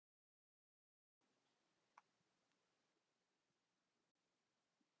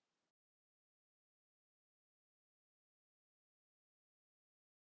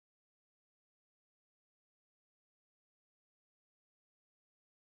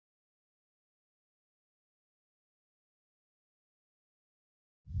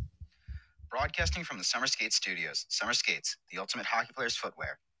Broadcasting from the Summer Skates Studios. Summer Skates, the ultimate hockey player's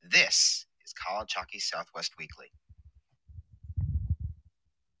footwear. This is College Hockey Southwest Weekly.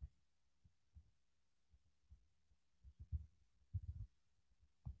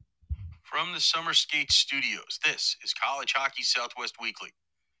 From the Summer Skates Studios, this is College Hockey Southwest Weekly.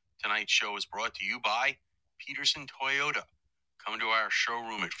 Tonight's show is brought to you by Peterson Toyota. Come to our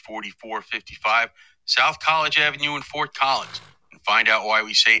showroom at 4455 South College Avenue in Fort Collins and find out why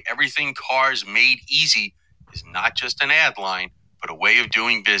we say everything cars made easy is not just an ad line, but a way of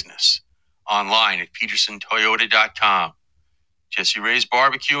doing business. Online at petersontoyota.com. Jesse Ray's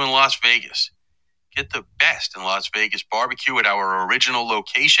Barbecue in Las Vegas. Get the best in Las Vegas barbecue at our original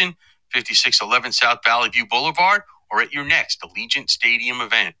location, 5611 South Valley View Boulevard, or at your next Allegiant Stadium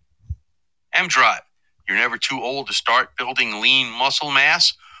event. M-Drive. You're never too old to start building lean muscle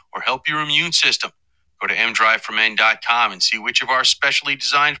mass or help your immune system. Go to mdriveformen.com and see which of our specially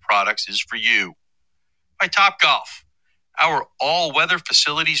designed products is for you. By Topgolf. Our all-weather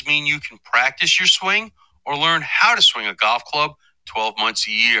facilities mean you can practice your swing or learn how to swing a golf club 12 months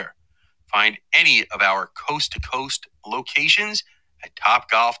a year. Find any of our coast-to-coast locations at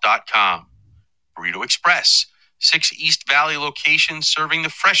topgolf.com. Burrito Express. 6 East Valley locations serving the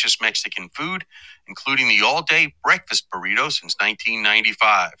freshest Mexican food, including the all-day breakfast burrito since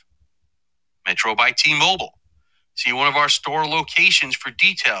 1995. Metro by T-Mobile. See one of our store locations for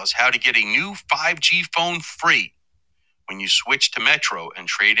details how to get a new 5G phone free when you switch to Metro and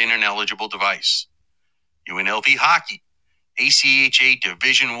trade in an eligible device. UNLV Hockey. ACHA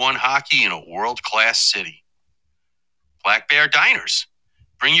Division I hockey in a world-class city. Black Bear Diners.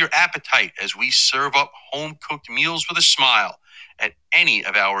 Bring your appetite as we serve up home-cooked meals with a smile at any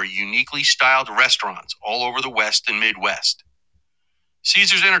of our uniquely styled restaurants all over the West and Midwest.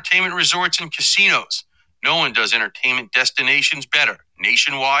 Caesars Entertainment Resorts and Casinos. No one does entertainment destinations better,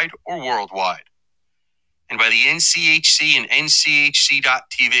 nationwide or worldwide. And by the NCHC and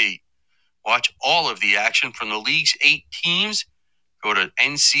NCHC.TV. Watch all of the action from the league's 8 teams. Go to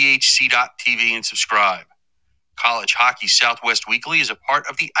NCHC.TV and subscribe. College Hockey Southwest Weekly is a part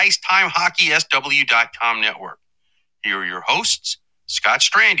of the IcetimeHockeySW.com network. Here are your hosts, Scott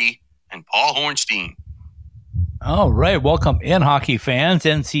Strandy and Paul Hornstein. All right, welcome in, hockey fans,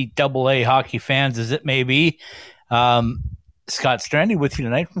 NCAA hockey fans as it may be. Scott Strandy with you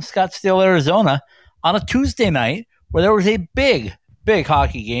tonight from Scottsdale, Arizona, on a Tuesday night where there was a big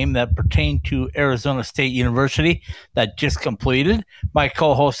hockey game that pertained to Arizona State University that just completed. My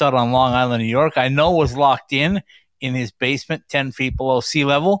co-host out on Long Island, New York, I know was locked in his basement, 10 feet below sea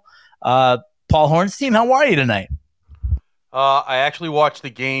level. Paul Hornstein, how are you tonight? I actually watched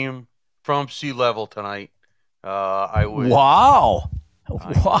the game from sea level tonight. Wow.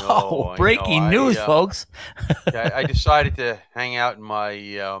 Breaking news, folks. I decided to hang out in my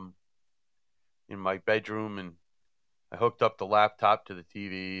bedroom, and I hooked up the laptop to the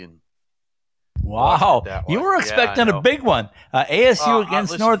TV and wow, you were expecting a big one. ASU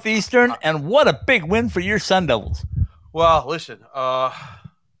against Northeastern, and what a big win for your Sun Devils. Well, listen, all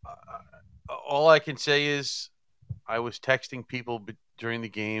I can say is I was texting people during the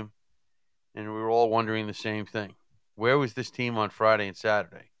game, and we were all wondering the same thing. Where was this team on Friday and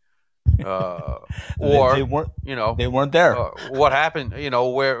Saturday? Or they weren't there. What happened?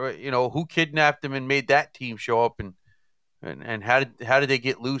 Who kidnapped them and made that team show up, and how did they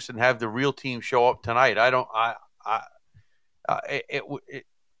get loose and have the real team show up tonight?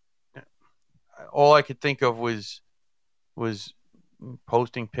 All I could think of was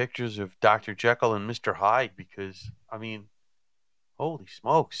posting pictures of Dr. Jekyll and Mr. Hyde, because holy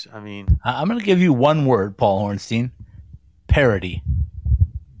smokes! I'm going to give you one word, Paul Hornstein: parody.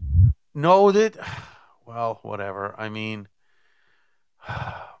 No, whatever.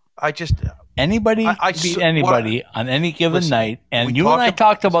 Anybody beat anybody on any given night, and you and I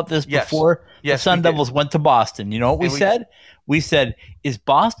talked about this before the Sun Devils went to Boston. You know what we said? We said, is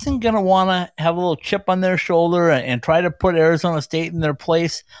Boston going to want to have a little chip on their shoulder and try to put Arizona State in their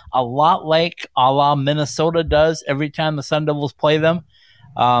place, a lot like a la Minnesota does every time the Sun Devils play them?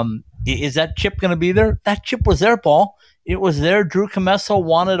 Is that chip going to be there? That chip was there, Paul. It was there. Drew Commesso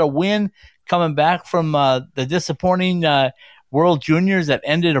wanted a win coming back from the disappointing World Juniors that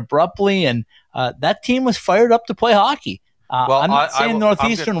ended abruptly, and that team was fired up to play hockey. I'm not saying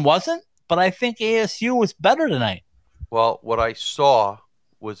Northeastern wasn't, but I think ASU was better tonight. Well, what I saw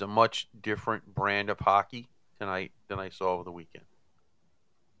was a much different brand of hockey tonight than I saw over the weekend.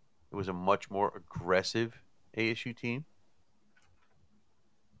 It was a much more aggressive ASU team.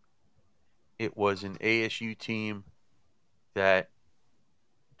 It was an ASU team that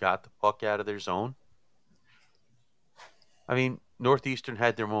got the puck out of their zone. Northeastern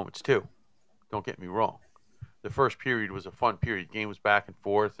had their moments too. Don't get me wrong. The first period was a fun period. The game was back and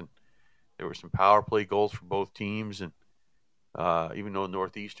forth, and there were some power play goals for both teams. And even though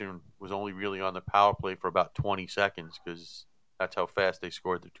Northeastern was only really on the power play for about 20 seconds because that's how fast they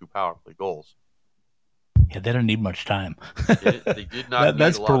scored their 2 power play goals. Yeah, they don't need much time. They did not.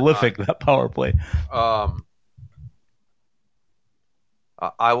 That's prolific, that power play.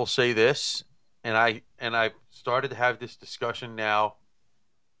 I will say this, and I started to have this discussion now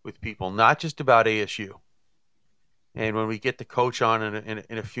with people, not just about ASU. And when we get the coach on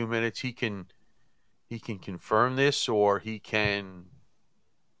in a few minutes, he can confirm this, or he can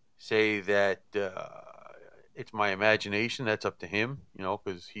say that it's my imagination. That's up to him,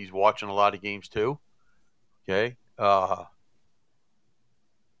 because he's watching a lot of games too. Okay. What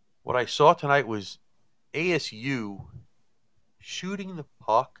I saw tonight was ASU shooting the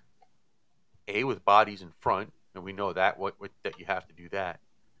puck, with bodies in front, and we know that that you have to do that.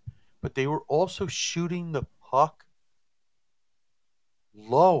 But they were also shooting the puck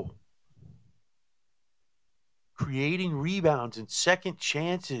low, creating rebounds and second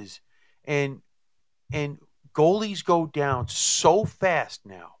chances, and goalies go down so fast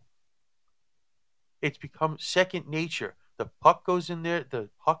now. It's become second nature. The puck goes in there, the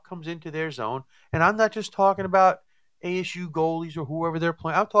puck comes into their zone, and I'm not just talking about ASU goalies or whoever they're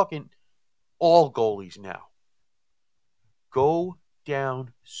playing. I'm talking all goalies now go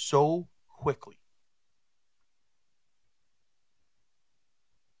down so quickly.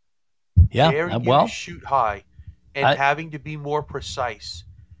 Yeah, daring you to shoot high and having to be more precise.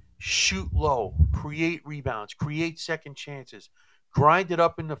 Shoot low, create rebounds, create second chances, grind it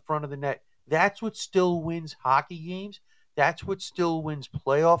up in the front of the net. That's what still wins hockey games. That's what still wins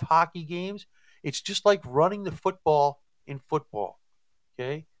playoff hockey games. It's just like running the football in football,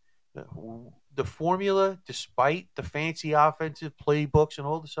 okay? The formula, despite the fancy offensive playbooks and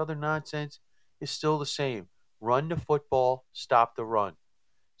all this other nonsense, is still the same. Run the football, stop the run.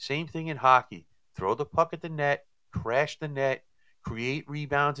 Same thing in hockey. Throw the puck at the net, crash the net, create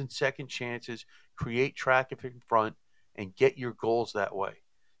rebounds and second chances, create traffic in front, and get your goals that way.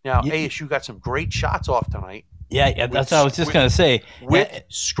 Now, ASU got some great shots off tonight. Yeah, that's what I was just going to say. With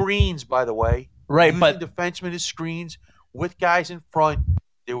screens, by the way. Right, using but defensemen as screens with guys in front.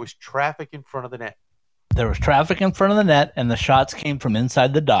 There was traffic in front of the net. There was traffic in front of the net, and the shots came from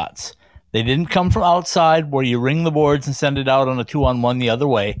inside the dots. They didn't come from outside where you ring the boards and send it out on a 2-on-1 the other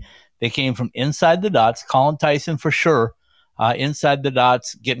way. They came from inside the dots. Colin Tyson, for sure, inside the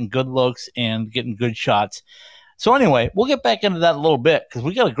dots, getting good looks and getting good shots. So anyway, we'll get back into that in a little bit because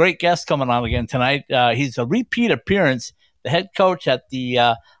we got a great guest coming on again tonight. He's a repeat appearance, the head coach at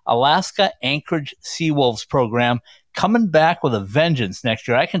the Alaska Anchorage Seawolves program, coming back with a vengeance next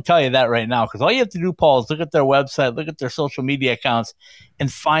year. I can tell you that right now, because all you have to do, Paul, is look at their website, look at their social media accounts,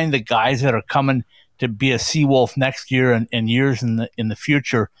 and find the guys that are coming to be a Seawolf next year and years in the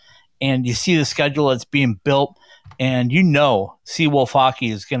future. And you see the schedule that's being built, and Seawolf hockey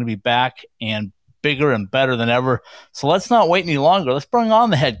is going to be back and bigger and better than ever. So let's not wait any longer. Let's bring on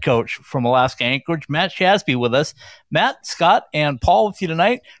the head coach from Alaska Anchorage, Matt Shasby, with us. Matt, Scott, and Paul with you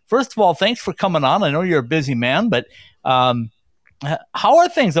tonight. First of all, thanks for coming on. I know you're a busy man, but how are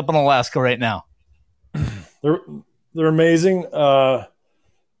things up in Alaska right now? They're amazing. We're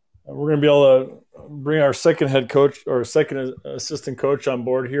going to be able to bring our second head coach or second assistant coach on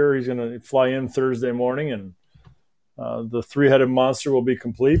board here. He's going to fly in Thursday morning, and the three-headed monster will be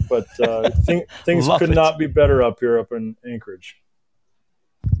complete, but things could not be better up here up in Anchorage.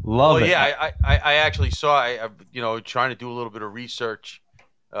 Love it. Yeah, I actually saw, trying to do a little bit of research.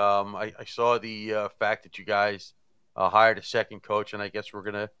 I saw the fact that you guys hired a second coach, and I guess we're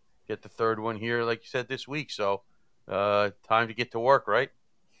going to get the third one here, like you said, this week. So time to get to work, right?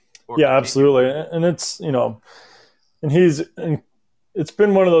 Yeah, absolutely. And it's, and it's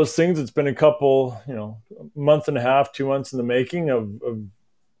been one of those things. It's been a couple, month and a half, 2 months in the making of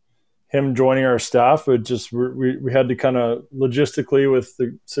him joining our staff. It just, we had to kind of logistically, with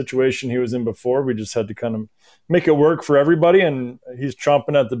the situation he was in before, we just had to kind of make it work for everybody. And he's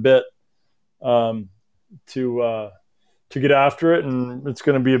chomping at the bit to get after it. And it's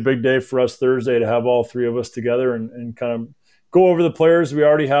going to be a big day for us Thursday to have all three of us together and kind of go over the players we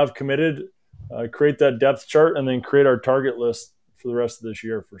already have committed, create that depth chart, and then create our target list for the rest of this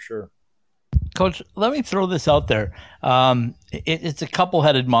year for sure. Coach, let me throw this out there. It's a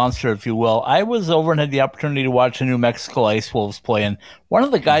couple-headed monster, if you will. I was over and had the opportunity to watch the New Mexico Ice Wolves play, and one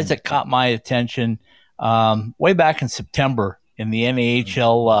of the guys that caught my attention way back in September in the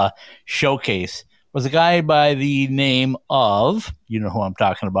NAHL showcase was a guy by the name of, you know who I'm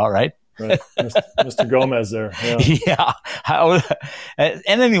talking about, right? Right. Mr. Gomez there. Yeah.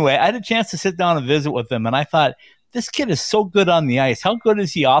 And anyway, I had a chance to sit down and visit with him, and I thought, this kid is so good on the ice. How good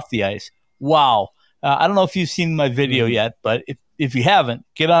is he off the ice? Wow. I don't know if you've seen my video yet, but if you haven't,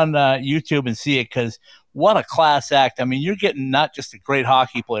 get on YouTube and see it, because what a class act. I mean, you're getting not just a great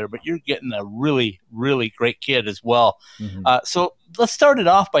hockey player, but you're getting a really, really great kid as well. Mm-hmm. So let's start it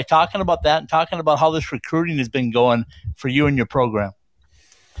off by talking about that and talking about how this recruiting has been going for you and your program.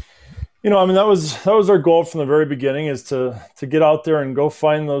 I mean, that was our goal from the very beginning, is to get out there and go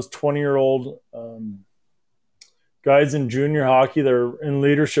find those 20-year-old guys in junior hockey that are in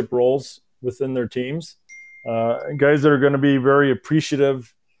leadership roles within their teams, guys that are going to be very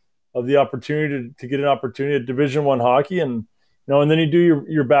appreciative of the opportunity to get an opportunity at Division I hockey. And and then you do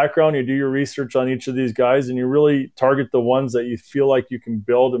your background, you do your research on each of these guys, and you really target the ones that you feel like you can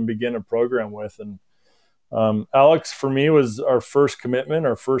build and begin a program with. And Alex, for me, was our first commitment,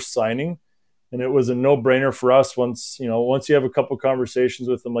 our first signing, and it was a no-brainer for us once you have a couple conversations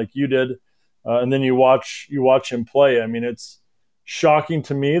with him like you did, and then you watch him play. I mean, it's shocking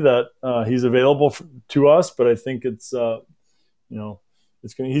to me that he's available to us, but I think it's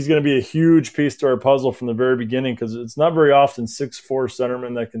he's going to be a huge piece to our puzzle from the very beginning, because it's not very often 6'4"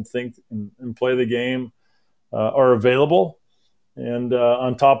 centermen that can think and play the game are available. And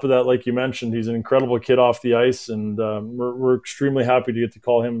on top of that, like you mentioned, he's an incredible kid off the ice, and we're extremely happy to get to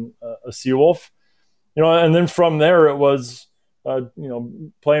call him a Seawolf. And then from there it was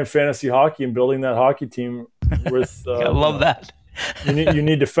playing fantasy hockey and building that hockey team with. I love that. you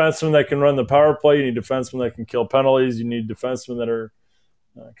need defensemen that can run the power play. You need defensemen that can kill penalties. You need defensemen that are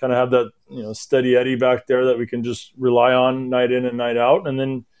kind of have that steady Eddie back there that we can just rely on night in and night out. And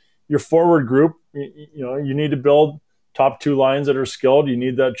then your forward group, you need to build top two lines that are skilled. You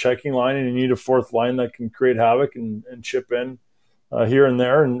need that checking line, and you need a fourth line that can create havoc and chip in here and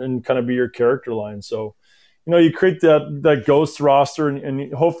there and kind of be your character line. So, you create that ghost roster,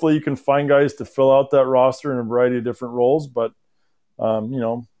 and hopefully you can find guys to fill out that roster in a variety of different roles. But,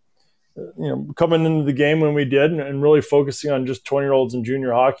 coming into the game when we did and really focusing on just 20-year-olds in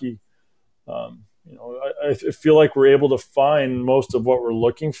junior hockey, I feel like we're able to find most of what we're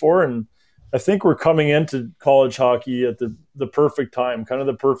looking for. And I think we're coming into college hockey at the perfect time, kind of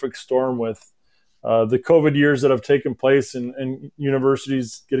the perfect storm with the COVID years that have taken place and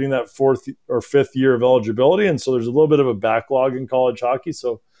universities getting that fourth or fifth year of eligibility. And so there's a little bit of a backlog in college hockey.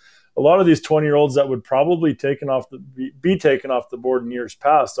 So a lot of these 20-year-olds that would probably be taken off the board in years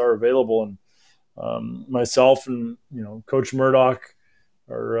past are available. And myself and, Coach Murdoch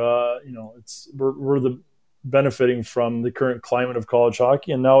are, we're benefiting from the current climate of college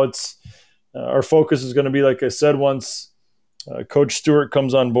hockey. And now it's, our focus is going to be, like I said, once Coach Stewart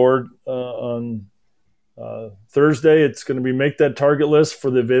comes on board on Thursday, it's going to be make that target list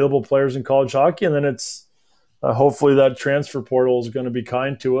for the available players in college hockey. And then it's hopefully that transfer portal is going to be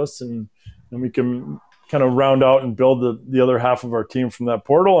kind to us, and we can kind of round out and build the other half of our team from that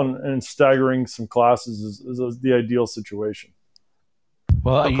portal, and staggering some classes is the ideal situation.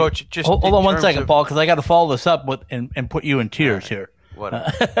 Well, Coach, just hold on one second, Paul, because I got to follow this up with and put you in tears here.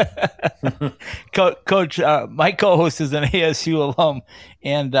 Coach, my co-host is an ASU alum,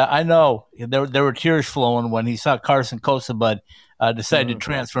 and I know there were tears flowing when he saw Carson Kosabud decide to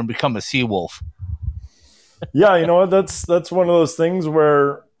transfer and become a Seawolf. Yeah, that's one of those things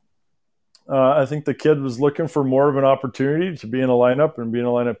where I think the kid was looking for more of an opportunity to be in a lineup and be in a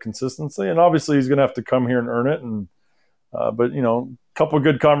lineup consistently, and obviously he's going to have to come here and earn it. And but a couple of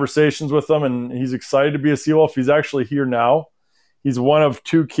good conversations with him, and he's excited to be a Seawolf. He's actually here now. He's one of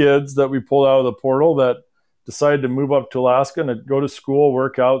two kids that we pulled out of the portal that decided to move up to Alaska and to go to school,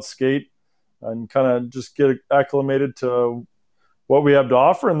 work out, skate, and kind of just get acclimated to what we have to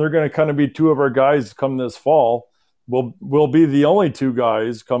offer. And they're going to kind of be two of our guys come this fall. We'll be the only two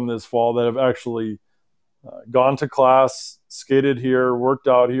guys come this fall that have actually gone to class, skated here, worked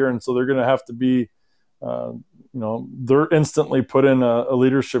out here. And so they're going to have to be, they're instantly put in a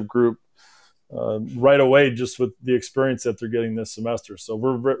leadership group right away, just with the experience that they're getting this semester. So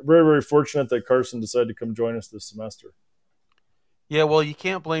we're very, very fortunate that Carson decided to come join us this semester. Yeah, well, you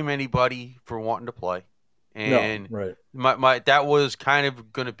can't blame anybody for wanting to play. And no, right. my that was kind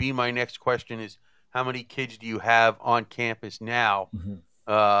of going to be my next question is, how many kids do you have on campus now?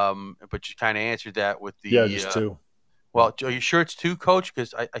 Mm-hmm. But you kind of answered that with the just two. Well, are you sure it's two, Coach?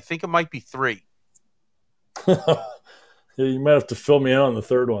 Because I think it might be three. Yeah, you might have to fill me in on the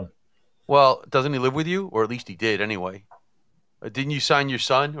third one. Well, doesn't he live with you? Or at least he did anyway. Didn't you sign your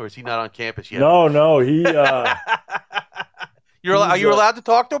son, or is he not on campus yet? No, he Are you allowed to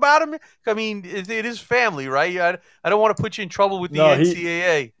talk to about him? I mean, it is family, right? I don't want to put you in trouble with the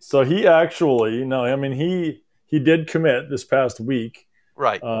NCAA. So he actually, he did commit this past week.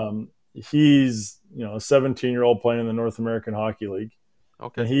 Right. He's, a 17-year-old playing in the North American Hockey League.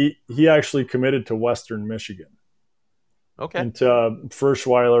 Okay. And he actually committed to Western Michigan. Okay. And to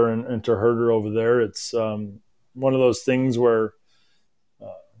Furschweiler and to Herder over there. It's one of those things where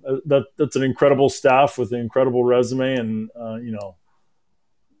that's an incredible staff with an incredible resume, and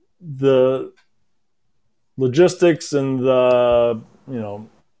the logistics and the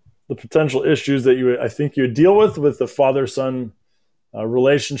potential issues that I think you would deal with the father-son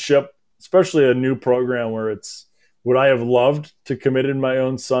relationship, especially a new program where it's, would I have loved to commit in my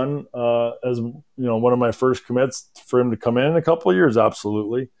own son as one of my first commits for him to come in a couple of years?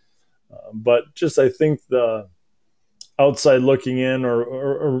 Absolutely. But just, I think the outside looking in,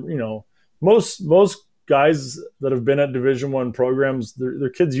 or most guys that have been at Division I programs, their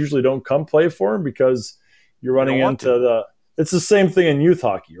kids usually don't come play for them because you're running into it's the same thing in youth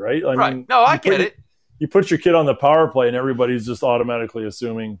hockey, right? I mean, no, I get it. You put your kid on the power play and everybody's just automatically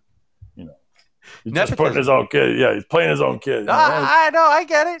assuming, he's just putting his own kid. Yeah, he's playing his own kid. I know, I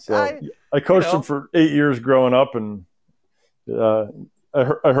get it. So I coached him for 8 years growing up, and I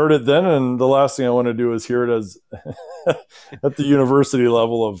heard it then, and the last thing I want to do is hear it as at the university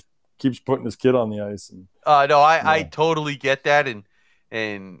level of keeps putting his kid on the ice. And I totally get that, and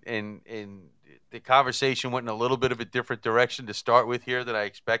the conversation went in a little bit of a different direction to start with here than I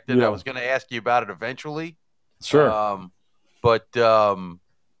expected. Yeah. I was going to ask you about it eventually. Sure. I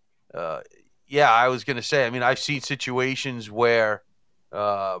was going to say, I mean, I've seen situations where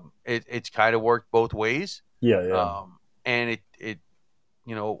it's kind of worked both ways. Yeah. And it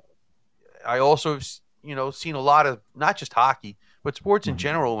I also have, seen a lot of, not just hockey, but sports in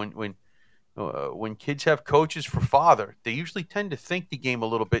general, when kids have coaches for father, they usually tend to think the game a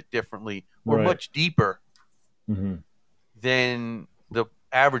little bit differently or much deeper than the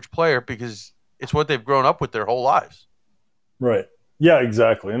average player, because it's what they've grown up with their whole lives. Right. Yeah,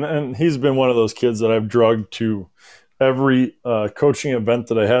 exactly. And he's been one of those kids that I've drugged to every coaching event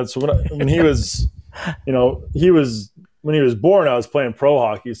that I had. So when he was, when he was born, I was playing pro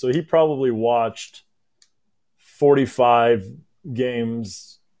hockey. So he probably watched 45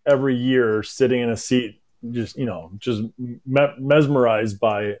 games every year, sitting in a seat, just mesmerized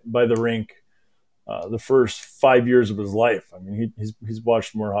by the rink. The first 5 years of his life. I mean, he's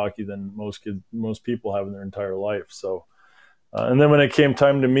watched more hockey than most people have in their entire life. So, and then when it came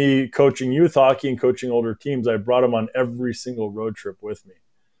time to me coaching youth hockey and coaching older teams, I brought him on every single road trip with me,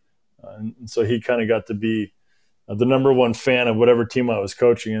 and so he kind of got to be the number one fan of whatever team I was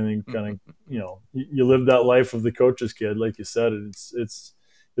coaching. And he kind of, you live that life of the coach's kid, like you said. It's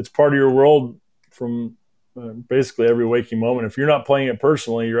part of your world from basically every waking moment. If you're not playing it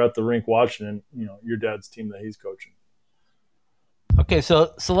personally, you're at the rink watching, and your dad's team that he's coaching. Okay,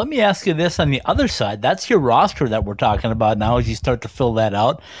 so let me ask you this on the other side. That's your roster that we're talking about now as you start to fill that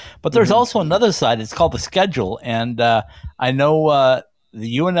out. But there's also another side. It's called the schedule. And I know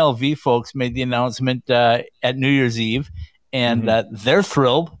the UNLV folks made the announcement at New Year's Eve, and they're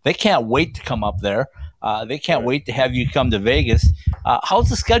thrilled. They can't wait to come up there. They can't wait to have you come to Vegas. How's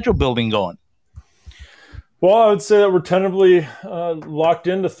the schedule building going? Well, I would say that we're tentatively locked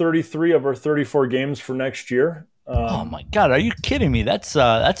into 33 of our 34 games for next year. Oh my God, are you kidding me? That's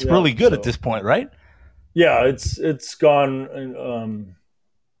really good at this point, right? Yeah, it's gone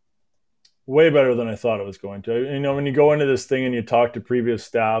way better than I thought it was going to. When you go into this thing and you talk to previous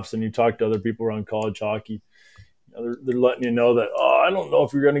staffs and you talk to other people around college hockey, they're letting you know that, I don't know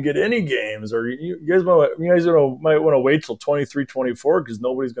if you're going to get any games, or you guys might want to wait till 23, 24 because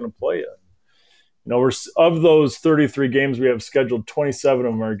nobody's going to play it. We're of those 33 games we have scheduled, 27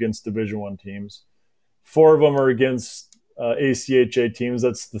 of them are against Division I teams. 4 of them are against ACHA teams.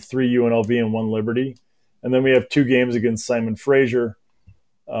 That's the 3 UNLV and 1 Liberty. And then we have 2 games against Simon Fraser,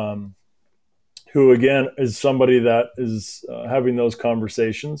 who, again, is somebody that is having those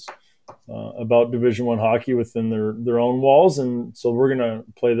conversations about Division I hockey within their own walls. And so we're going to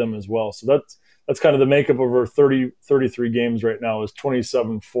play them as well. So that's kind of the makeup of our 33 games right now is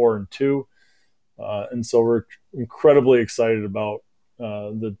 27, 4, and 2. And so we're incredibly excited about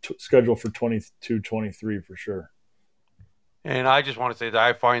the schedule for 22-23 for sure. And I just want to say that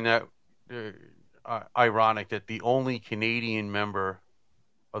I find that ironic that the only Canadian member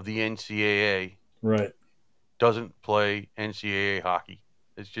of the NCAA doesn't play NCAA hockey.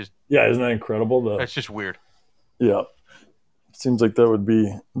 It's just isn't that incredible? That's just weird. Yeah. Seems like that would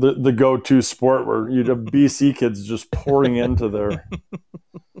be the go-to sport where you'd have BC kids just pouring into their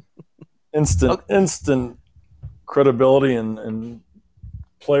instant credibility and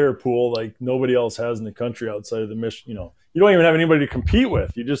player pool like nobody else has in the country outside of the Mission. You know, you don't even have anybody to compete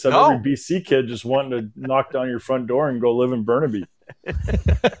with. You just have every BC kid just wanting to knock down your front door and go live in Burnaby.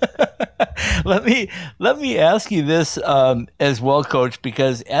 Let me ask you this as well, Coach,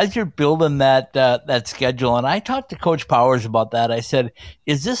 because as you're building that schedule, and I talked to Coach Powers about that, I said,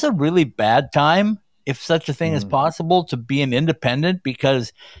 is this a really bad time, if such a thing is possible, to be an independent,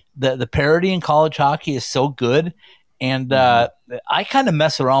 because the parity in college hockey is so good? And I kind of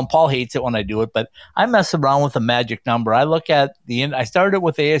mess around. Paul hates it when I do it, but I mess around with a magic number. I look at I started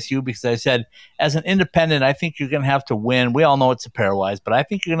with ASU because I said, as an independent, I think you're going to have to win. We all know it's a pairwise, but I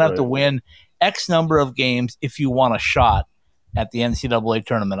think you're going to have to win X number of games if you want a shot at the NCAA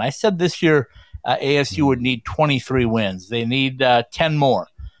tournament. I said this year ASU would need 23 wins. They need 10 more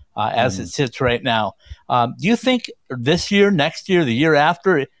as it sits right now. Do you think this year, next year, the year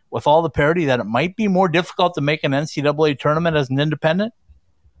after, with all the parity, that it might be more difficult to make an NCAA tournament as an independent?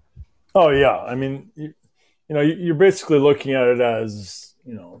 Oh yeah, I mean, you're basically looking at it as,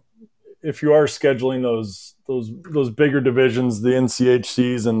 if you are scheduling those bigger divisions, the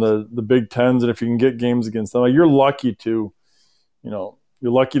NCHCs and the Big Tens, and if you can get games against them, you're lucky to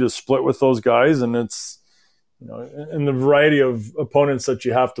split with those guys, and it's, and the variety of opponents that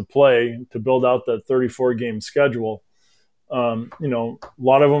you have to play to build out that 34 game schedule. A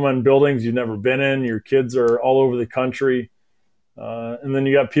lot of them on buildings you've never been in. Your kids are all over the country. And then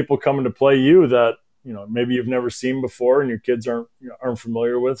you got people coming to play you that, maybe you've never seen before and your kids aren't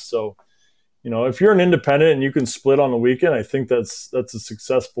familiar with. So, if you're an independent and you can split on the weekend, I think that's a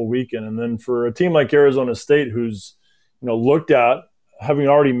successful weekend. And then for a team like Arizona State, who's, looked at having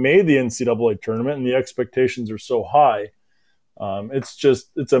already made the NCAA tournament and the expectations are so high,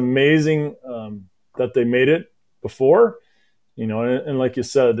 it's amazing that they made it before. And like you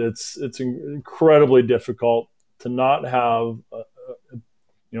said, it's incredibly difficult to not have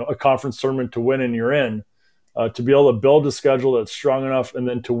a conference tournament to win and you're in, to be able to build a schedule that's strong enough and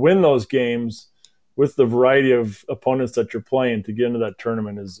then to win those games with the variety of opponents that you're playing to get into that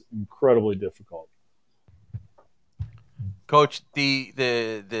tournament is incredibly difficult. Coach,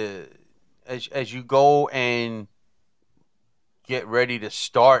 as you go and get ready to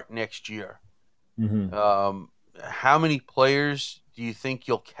start next year, how many players do you think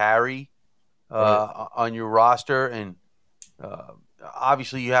you'll carry on your roster? And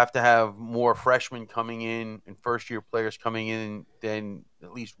obviously you have to have more freshmen coming in and first-year players coming in than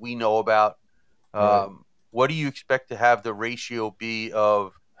at least we know about. What do you expect to have the ratio be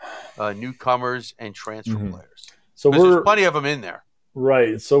of newcomers and transfer players? So there's plenty of them in there.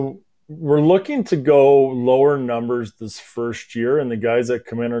 Right. So we're looking to go lower numbers this first year, and the guys that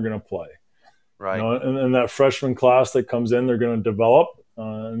come in are going to play. Right. And that freshman class that comes in, they're going to develop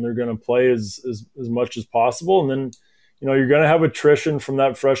and they're going to play as much as possible. And then, you're going to have attrition from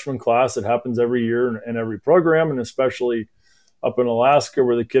that freshman class. It happens every year in every program, and especially up in Alaska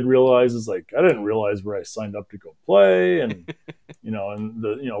where the kid realizes, like, I didn't realize where I signed up to go play. And,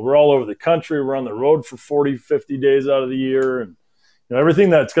 we're all over the country. We're on the road for 40, 50 days out of the year. And, everything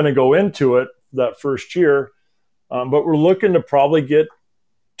that's going to go into it that first year. But we're looking to probably get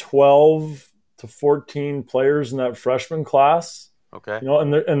 12 to 14 players in that freshman class. Okay.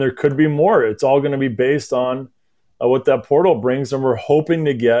 And there could be more. It's all going to be based on what that portal brings. And we're hoping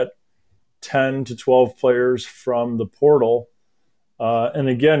to get 10 to 12 players from the portal. And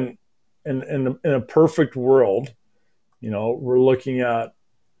again, in a perfect world, we're looking at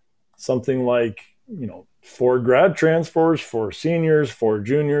something like, 4 grad transfers, 4 seniors, 4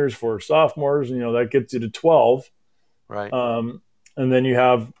 juniors, 4 sophomores, that gets you to 12. Right. And then you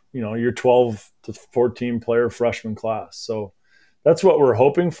have, your 12 to 14 player freshman class. So that's what we're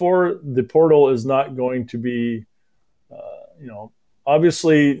hoping for. The portal is not going to be,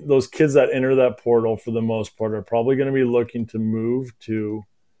 obviously those kids that enter that portal for the most part are probably going to be looking to move to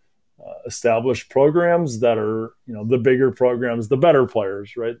established programs that are, the bigger programs, the better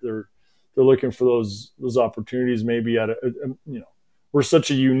players, right? They're looking for those opportunities maybe at we're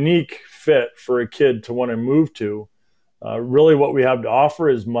such a unique fit for a kid to want to move to. Really what we have to offer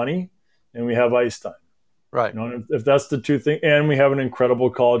is money and we have ice time. Right. If that's the two things, and we have an incredible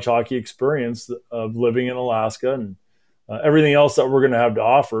college hockey experience of living in Alaska and everything else that we're going to have to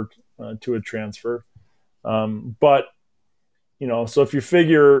offer to a transfer. But, so if you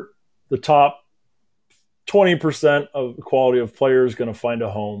figure the top 20% of the quality of player is going to find a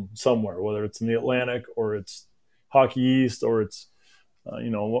home somewhere, whether it's in the Atlantic or it's Hockey East or it's,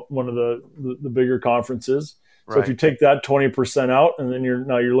 one of the bigger conferences. So if you take that 20% out and then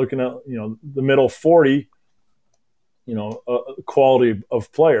you're looking at, the middle 40, quality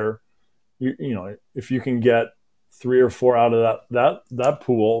of player, if you can get 3 or 4 out of that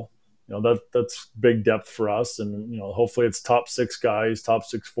pool, that's big depth for us. And, hopefully it's top 6 guys, top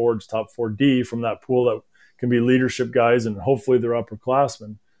 6 forwards, top 4D from that pool that can be leadership guys, and hopefully they're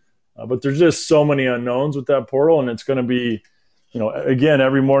upperclassmen. But there's just so many unknowns with that portal, and it's going to be, again,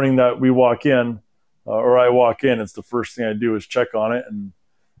 every morning that we walk in or I walk in, it's the first thing I do is check on it. And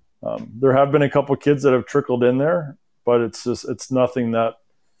there have been a couple kids that have trickled in there, but it's nothing that,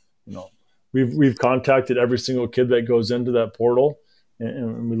 we've contacted every single kid that goes into that portal,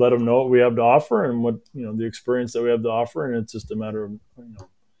 and we let them know what we have to offer and what, the experience that we have to offer. And it's just a matter of,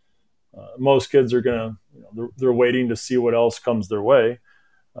 most kids are going to, they're waiting to see what else comes their way.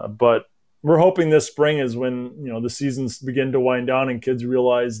 But we're hoping this spring is when, the seasons begin to wind down and kids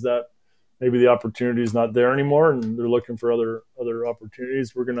realize that maybe the opportunity is not there anymore and they're looking for other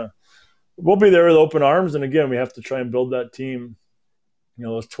opportunities. We'll be there with open arms. And again, we have to try and build that team,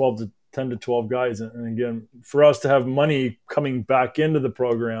 those 10 to 12 guys. And again, for us to have money coming back into the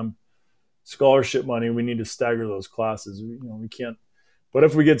program, scholarship money, we need to stagger those classes. We can't, but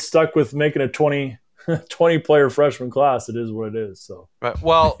if we get stuck with making a 20 player freshman class, it is what it is. So right.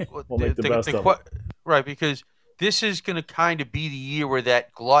 Well, we'll make the best of it. Right, because this is going to kind of be the year where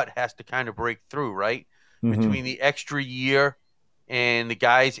that glut has to kind of break through, right? Mm-hmm. Between the extra year and the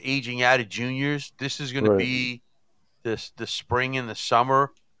guys aging out of juniors, this is going to be the spring and the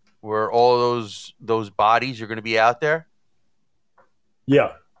summer where all of those bodies are going to be out there.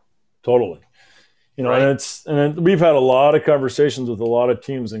 Yeah, totally. Right. And we've had a lot of conversations with a lot of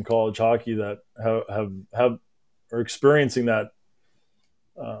teams in college hockey that are experiencing that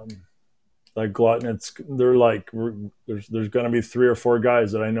glut. And they're like, there's going to be 3 or 4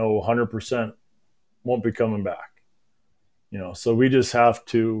 guys that I know 100% won't be coming back. So we just have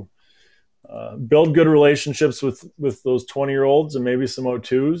to build good relationships with those 20-year-olds and maybe some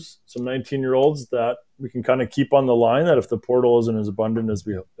O2s, some 19-year-olds that we can kind of keep on the line. That if the portal isn't as abundant as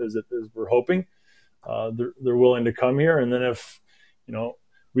we're hoping. They're willing to come here. And then if,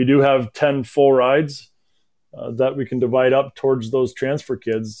 we do have 10 full rides that we can divide up towards those transfer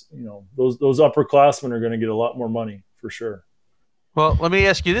kids, those upperclassmen are going to get a lot more money for sure. Well, let me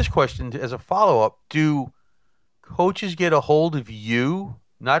ask you this question as a follow-up. Do coaches get a hold of you,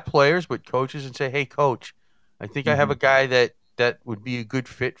 not players, but coaches, and say, hey, coach, I think I have a guy that would be a good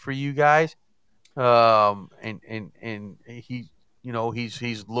fit for you guys. And he,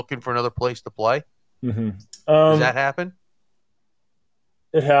 he's looking for another place to play. Mm-hmm. Does that happen?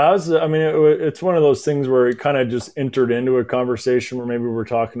 It has. I mean, it's one of those things where it kind of just entered into a conversation where maybe we're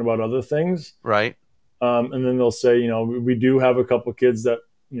talking about other things. Right. And then they'll say, we do have a couple kids that,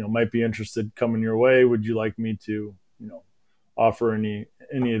 might be interested coming your way. Would you like me to, offer any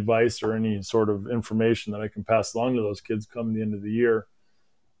advice or any sort of information that I can pass along to those kids come the end of the year?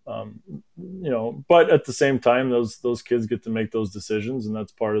 But at the same time, those kids get to make those decisions, and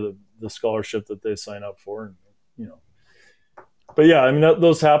that's part of the scholarship that they sign up for. And, but yeah, I mean,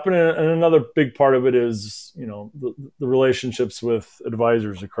 those happen. And another big part of it is, the relationships with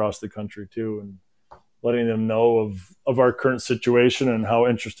advisors across the country too, and letting them know of our current situation and how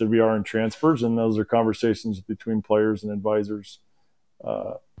interested we are in transfers. And those are conversations between players and advisors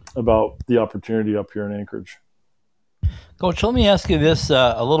about the opportunity up here in Anchorage. Coach, let me ask you this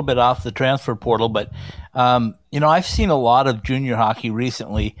a little bit off the transfer portal, but, I've seen a lot of junior hockey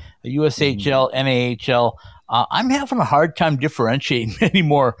recently, the USHL, NAHL. I'm having a hard time differentiating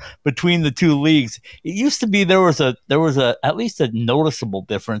anymore between the two leagues. It used to be there was at least a noticeable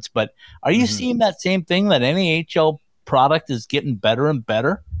difference, but are you seeing that same thing, that NAHL product is getting better and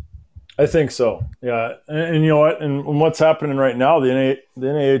better? I think so. Yeah. And you know what? And what's happening right now, the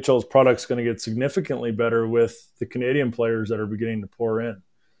NAHL's product's going to get significantly better with the Canadian players that are beginning to pour in.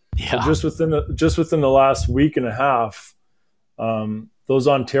 Yeah. So just within the last week and a half, those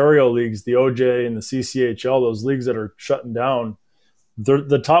Ontario leagues, the OJ and the CCHL, those leagues that are shutting down,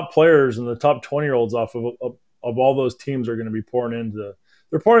 the top players and the top 20-year-olds off of all those teams are going to be pouring into the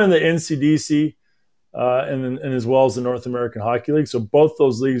NCDC and as well as the North American Hockey League. So both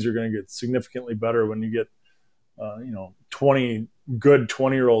those leagues are going to get significantly better when you get 20 good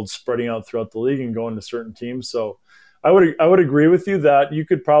 20-year-olds spreading out throughout the league and going to certain teams. So I would agree with you that you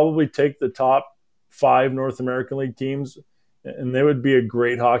could probably take the top 5 North American League teams, and they would be a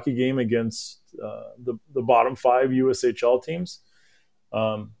great hockey game against the bottom 5 USHL teams.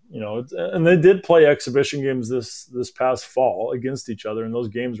 And they did play exhibition games this past fall against each other, and those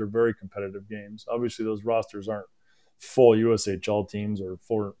games are very competitive games. Obviously, those rosters aren't full USHL teams or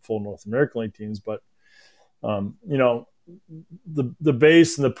full North American League teams, but the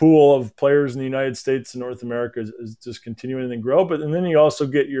base and the pool of players in the United States and North America is just continuing to grow. And then you also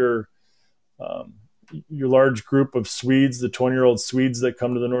get your your large group of Swedes, the 20-year-old Swedes that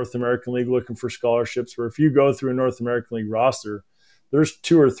come to the North American League looking for scholarships, where if you go through a North American League roster, there's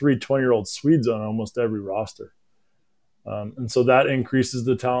 2 or 3 20-year-old Swedes on almost every roster. And so that increases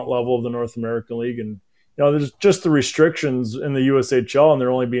the talent level of the North American League. And, there's just the restrictions in the USHL, and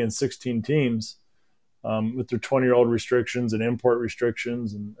there only being 16 teams with their 20-year-old restrictions and import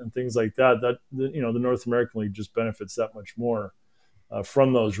restrictions and things like that, the North American League just benefits that much more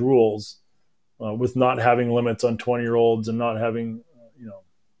from those rules with not having limits on 20-year-olds and not having,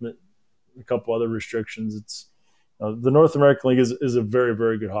 a couple other restrictions. It's the North American League is a very,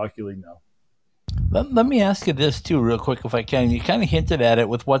 very good hockey league now. Let me ask you this, too, real quick, if I can. You kind of hinted at it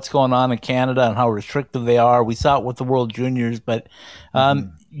with what's going on in Canada and how restrictive they are. We saw it with the World Juniors, but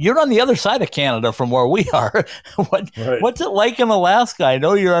you're on the other side of Canada from where we are. What's it like in Alaska? I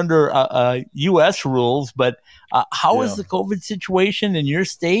know you're under U.S. rules, but how is the COVID situation in your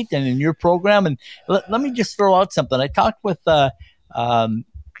state and in your program? And let me just throw out something. I talked with Coach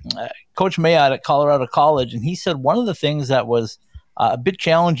Mayotte at Colorado College, and he said one of the things that was a bit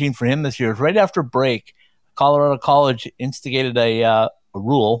challenging for him this year is right after break, Colorado College instigated a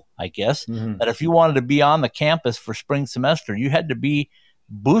rule, I guess, that if you wanted to be on the campus for spring semester, you had to be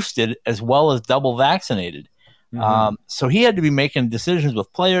boosted as well as double vaccinated. So he had to be making decisions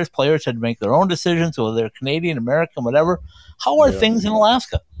with players. Players had to make their own decisions, whether they're Canadian, American, whatever. How are things in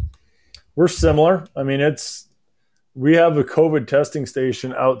Alaska? We're similar. I mean, we have a COVID testing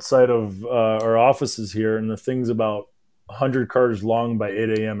station outside of our offices here, and the thing's about 100 cars long by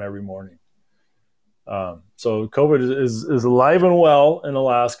 8 a.m. every morning. So COVID is alive and well in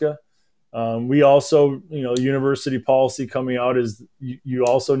Alaska. We also, university policy coming out is you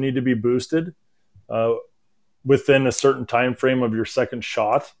also need to be boosted within a certain time frame of your second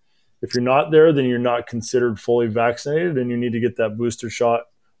shot. If you're not there, then you're not considered fully vaccinated, and you need to get that booster shot,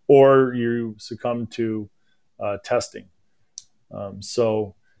 or you succumb to testing.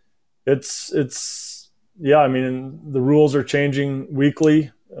 So it's I mean, the rules are changing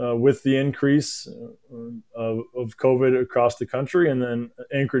weekly with the increase of COVID across the country. And then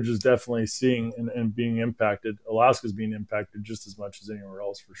Anchorage is definitely seeing and being impacted. Alaska's being impacted just as much as anywhere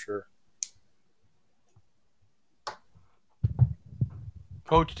else, for sure.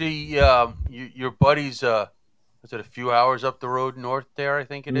 Coach, your buddies, is it a few hours up the road north there, I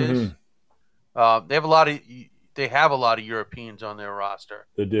think it is? They have a lot of Europeans on their roster.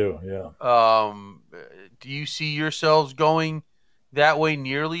 They do, yeah. Do you see yourselves going that way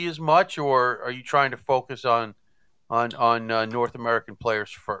nearly as much, or are you trying to focus on North American players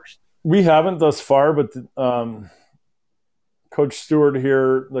first? We haven't thus far, but Coach Stewart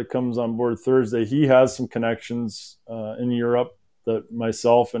here that comes on board Thursday, he has some connections in Europe that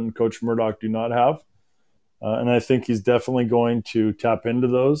myself and Coach Murdoch do not have. And I think he's definitely going to tap into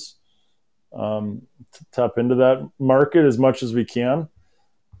those. Tap into that market as much as we can.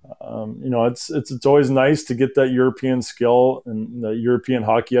 It's always nice to get that European skill and the European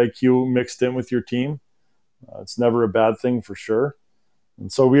hockey IQ mixed in with your team. It's never a bad thing, for sure.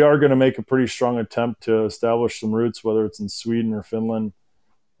 And so we are going to make a pretty strong attempt to establish some roots, whether it's in Sweden or Finland,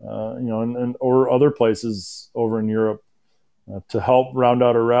 or other places over in Europe, to help round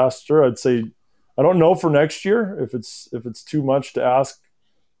out our roster. I'd say, I don't know for next year if it's too much to ask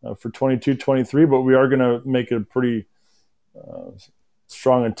for 22-23, but we are going to make a pretty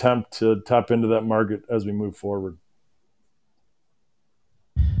strong attempt to tap into that market as we move forward.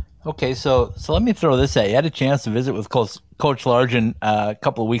 Okay, so let me throw this at you. I had a chance to visit with Coach Largent a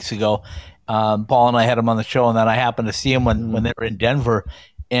couple of weeks ago. Paul and I had him on the show, and then I happened to see him when they were in Denver,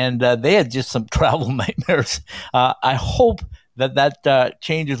 and they had just some travel nightmares. I hope that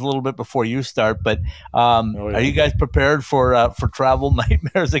changes a little bit before you start, but are you guys prepared for travel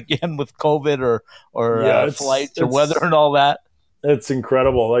nightmares again with COVID or flights or weather and all that? It's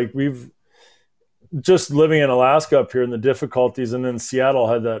incredible. Like, we've just living in Alaska up here and the difficulties, and then Seattle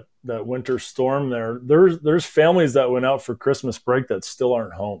had that winter storm there. There's families that went out for Christmas break that still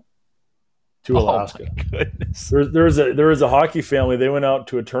aren't home to Alaska. Oh my goodness. There was a hockey family. They went out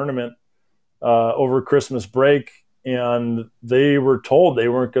to a tournament over Christmas break, and they were told they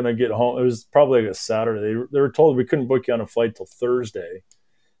weren't going to get home. It was probably like a Saturday. They were told we couldn't book you on a flight till Thursday.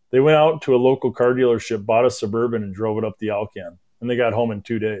 They went out to a local car dealership, bought a Suburban, and drove it up the Alcan, and they got home in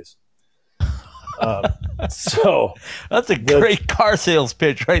 2 days. So that's a great car sales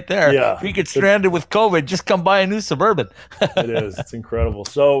pitch right there. Yeah, if you get stranded with COVID, just come buy a new Suburban. It is. It's incredible.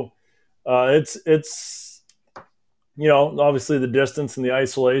 So it's obviously the distance and the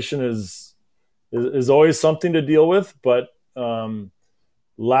isolation is always something to deal with, but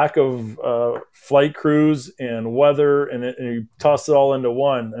lack of flight crews and weather, and you toss it all into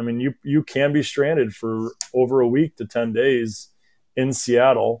one. I mean, you can be stranded for over a week to 10 days in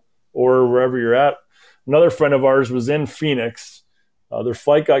Seattle or wherever you're at. Another friend of ours was in Phoenix. Their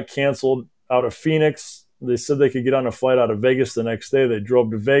flight got canceled out of Phoenix. They said they could get on a flight out of Vegas the next day. They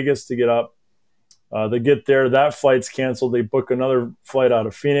drove to Vegas to get up. They get there. That flight's canceled. They book another flight out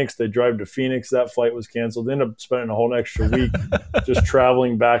of Phoenix. They drive to Phoenix. That flight was canceled. They end up spending a whole extra week just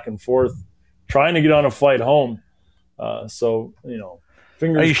traveling back and forth, trying to get on a flight home. So,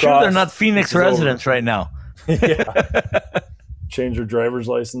 fingers Are you crossed, sure they're not Phoenix residents right now? Yeah. Change their driver's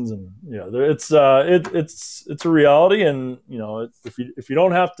license, and it's a reality. And if you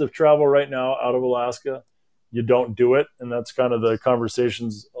don't have to travel right now out of Alaska, you don't do it. And that's kind of the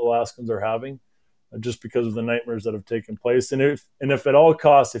conversations Alaskans are having, just because of the nightmares that have taken place. And if at all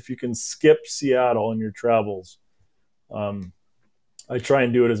costs, if you can skip Seattle in your travels, I try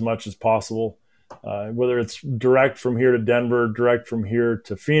and do it as much as possible. Whether it's direct from here to Denver, direct from here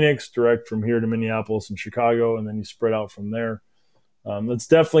to Phoenix, direct from here to Minneapolis and Chicago, and then you spread out from there. That's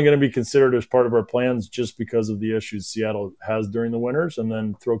definitely going to be considered as part of our plans, just because of the issues Seattle has during the winters, and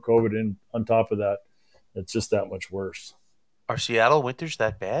then throw COVID in on top of that. It's just that much worse. Are Seattle winters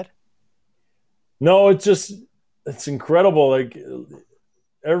that bad? No, it's incredible. Like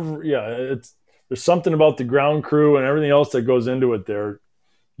there's something about the ground crew and everything else that goes into it there.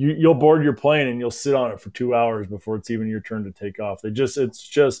 You'll board your plane and you'll sit on it for 2 hours before it's even your turn to take off. It's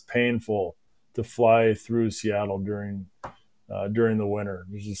just painful to fly through Seattle during the winter.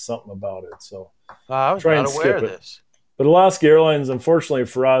 There's just something about it. So I was not aware of this. But Alaska Airlines, unfortunately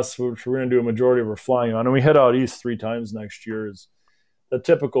for us, which we're going to do a majority of our flying on, and we head out east 3 times next year, is the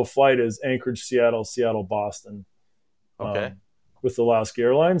typical flight is Anchorage, Seattle, Seattle, Boston. Okay. With Alaska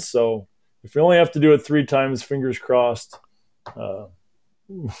Airlines. So if you only have to do it 3 times, fingers crossed,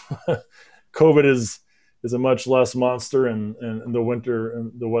 COVID is a much less monster, and the winter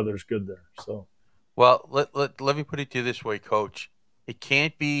and the weather's good there. So, well, let me put it to you this way, Coach. It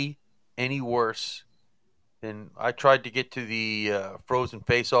can't be any worse than I tried to get to the Frozen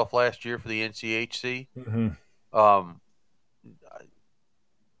Face-Off last year for the NCHC. Mm-hmm.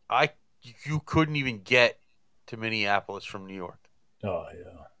 You couldn't even get to Minneapolis from New York. Oh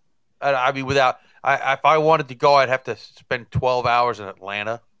yeah. I mean, if I wanted to go, I'd have to spend 12 hours in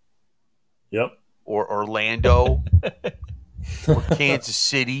Atlanta. Yep. Or Orlando. Or Kansas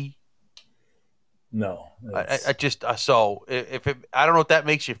City. No. I just so if it, I don't know if that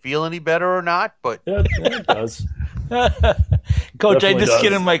makes you feel any better or not, but yeah, it does. Coach,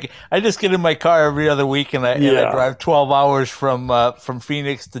 Definitely I just get in my car every other week, and I drive 12 hours from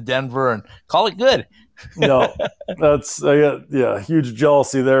Phoenix to Denver and call it good. No, that's huge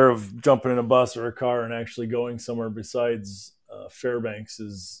jealousy there of jumping in a bus or a car and actually going somewhere besides Fairbanks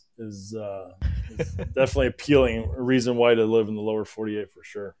is definitely appealing. A reason why to live in the lower 48 for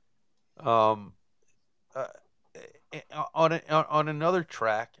sure. On another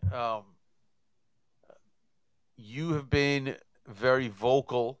track, you have been very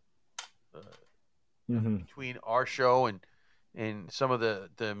vocal between our show and some of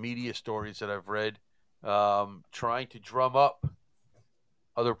the media stories that I've read, trying to drum up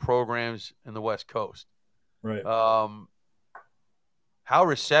other programs in the West Coast. Right. How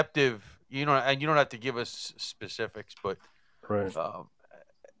receptive, and you don't have to give us specifics, but right.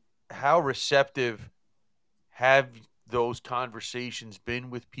 How receptive have those conversations been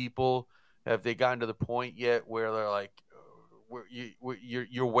with people? Have they gotten to the point yet where they're like,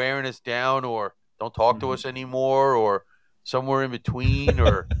 you're wearing us down, or don't talk to us anymore, or somewhere in between,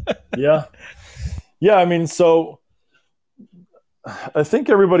 or yeah. I mean, so I think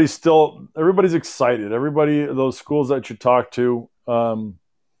everybody's excited. Those schools that you talk to,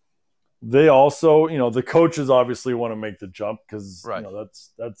 they also, the coaches obviously want to make the jump because right.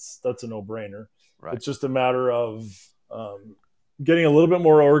 That's a no-brainer. Right. It's just a matter of getting a little bit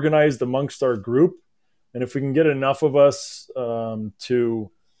more organized amongst our group, and if we can get enough of us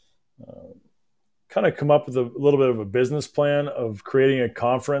to kind of come up with a little bit of a business plan of creating a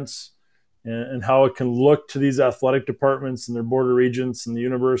conference and how it can look to these athletic departments and their board of regents and the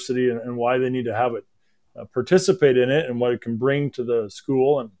university and why they need to have it participate in it and what it can bring to the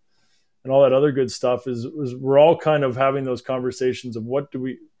school and all that other good stuff is we're all kind of having those conversations of what do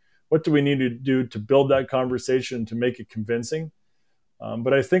we need to do to build that conversation to make it convincing.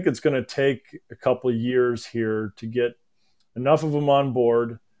 But I think it's going to take a couple of years here to get enough of them on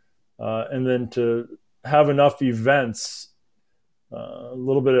board and then to have enough events, a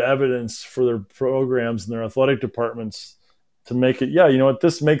little bit of evidence for their programs and their athletic departments to make it,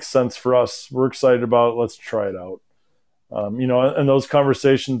 this makes sense for us. We're excited about it. Let's try it out. And those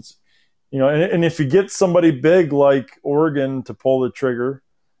conversations, and if you get somebody big like Oregon to pull the trigger,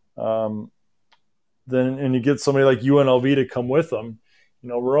 then and you get somebody like UNLV to come with them,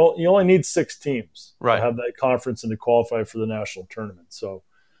 you only need 6 teams to have that conference and to qualify for the national tournament. So,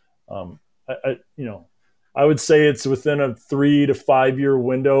 I would say it's within a 3 to 5 year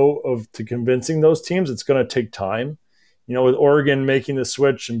window to convincing those teams. It's going to take time. With Oregon making the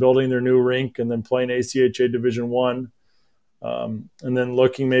switch and building their new rink and then playing ACHA Division I, and then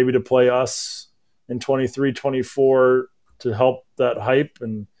looking maybe to play us in 23, 24 to help that hype.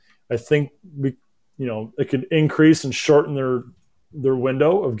 And I think it could increase and shorten their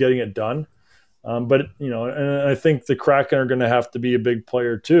window of getting it done. But and I think the Kraken are going to have to be a big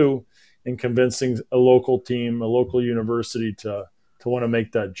player too in convincing a local team, a local university to want to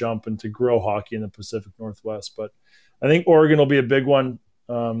make that jump and to grow hockey in the Pacific Northwest. But I think Oregon will be a big one.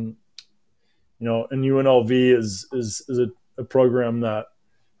 And UNLV is a program that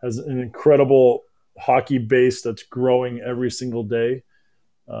has an incredible hockey base that's growing every single day.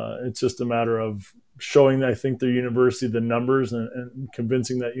 It's just a matter of showing, I think, their university the numbers and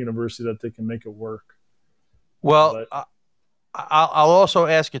convincing that university that they can make it work. Well, I'll also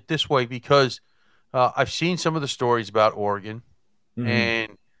ask it this way because I've seen some of the stories about Oregon,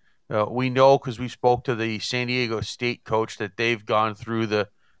 and we know because we spoke to the San Diego State coach that they've gone through the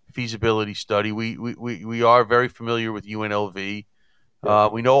feasibility study. We are very familiar with UNLV. Yeah.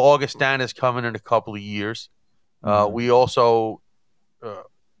 We know Augustana is coming in a couple of years. We also,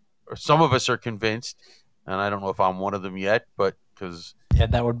 some of us are convinced, and I don't know if I'm one of them yet, but because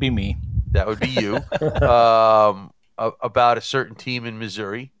that would be me. That would be you. About a certain team in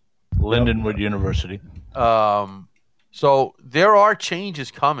Missouri, Lindenwood University. So there are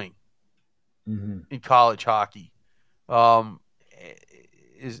changes coming in college hockey.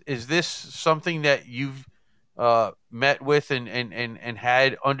 Is this something that you've met with and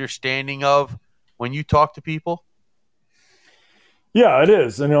had understanding of when you talk to people? Yeah, it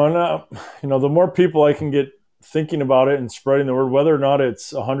is. And the more people I can get thinking about it and spreading the word, whether or not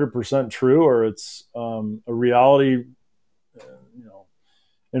it's 100% true or it's a reality,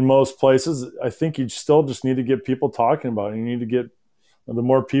 in most places, I think you still just need to get people talking about it. You need to get the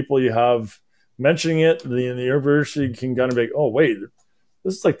more people you have mentioning it, the university can kind of be like, oh, wait,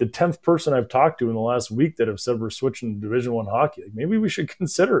 this is like the 10th person I've talked to in the last week that have said we're switching to Division I hockey. Like, maybe we should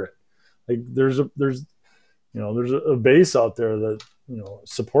consider it. Like there's a base out there that,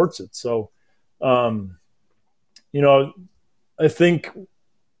 supports it. So, I think,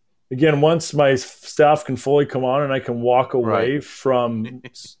 again, once my staff can fully come on and I can walk away from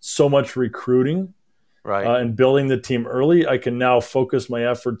so much recruiting and building the team early, I can now focus my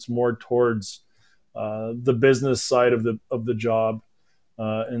efforts more towards the business side of the job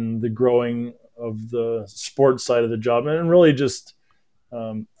and the growing of the sports side of the job, and really just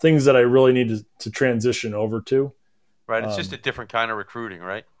things that I really need to transition over to. Right. It's just a different kind of recruiting,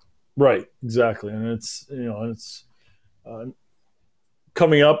 right? Right. Exactly. And it's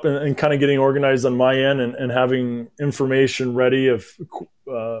coming up and kind of getting organized on my end and having information ready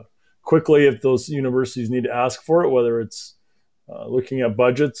quickly if those universities need to ask for it, whether it's looking at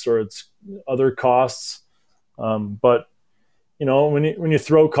budgets or it's other costs. But when you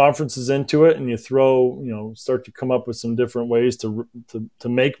throw conferences into it and you start to come up with some different ways to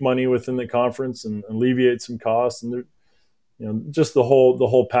make money within the conference and alleviate some costs, and just the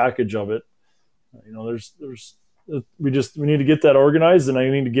whole package of it. We need to get that organized, and I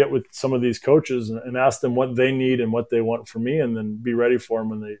need to get with some of these coaches and ask them what they need and what they want from me, and then be ready for them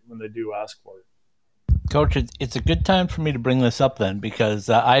when they do ask for it. Coach, it's a good time for me to bring this up then, because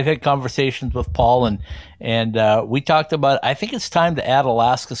I've had conversations with Paul and we talked about, I think it's time to add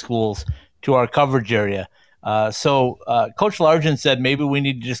Alaska schools to our coverage area. So Coach Largent said maybe we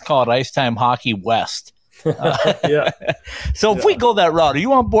need to just call it Ice Time Hockey West. Yeah. So if we go that route, are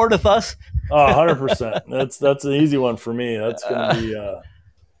you on board with us? 100%. That's an easy one for me. That's going to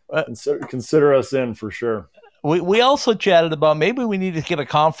be consider us in for sure. We also chatted about maybe we need to get a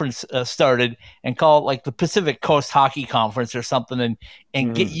conference started and call it like the Pacific Coast Hockey Conference or something,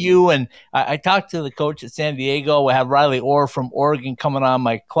 and get you. And I talked to the coach at San Diego. We have Riley Orr from Oregon coming on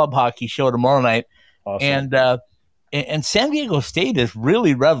my club hockey show tomorrow night. Awesome. And San Diego State is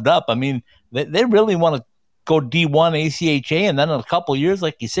really revved up. I mean, they really want to go D1 ACHA, and then in a couple of years,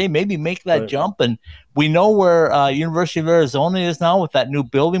 like you say, maybe make that jump. And we know where University of Arizona is now with that new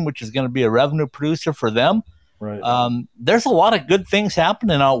building, which is going to be a revenue producer for them. Right. There's a lot of good things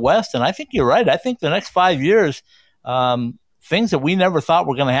happening out west, and I think you're right. I think the next 5 years, things that we never thought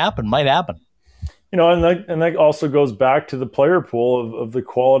were going to happen might happen. And that also goes back to the player pool of the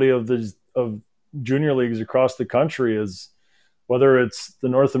quality of junior leagues across the country is, whether it's the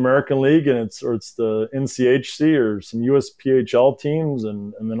North American League or it's the NCHC or some USPHL teams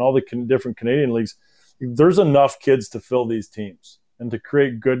and then all the different Canadian leagues, there's enough kids to fill these teams and to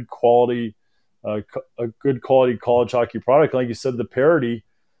create good quality, a good quality college hockey product. Like you said, the parity,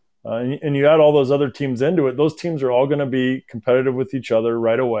 and you add all those other teams into it, those teams are all going to be competitive with each other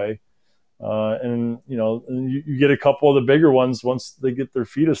right away. And you get a couple of the bigger ones once they get their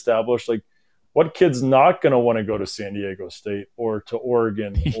feet established. Like, what kid's not going to want to go to San Diego State or to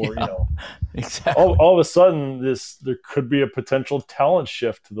Oregon or exactly. All of a sudden there could be a potential talent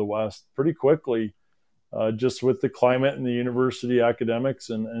shift to the West pretty quickly, just with the climate and the university academics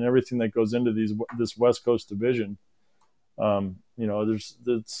and everything that goes into this West Coast division. There's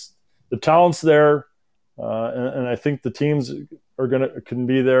the talent's there, and I think the teams can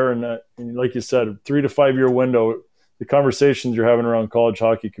be there, and like you said, a 3 to 5 year window. The conversations you're having around college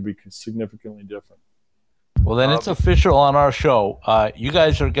hockey could be significantly different. Well, then it's official on our show. You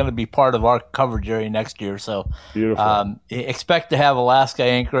guys are going to be part of our coverage area next year, so beautiful. Expect to have Alaska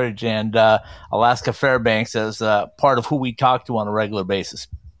Anchorage and Alaska Fairbanks as part of who we talk to on a regular basis.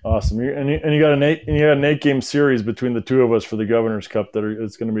 Awesome, and you got an 8-game series between the two of us for the Governor's Cup.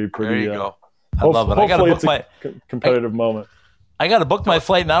 It's going to be pretty. There you go. I love it. I got to book my competitive moment. I got to book my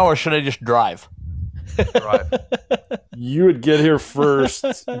flight now, or should I just drive? Right. You would get here first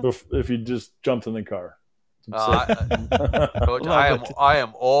if you just jumped in the car. Coach, I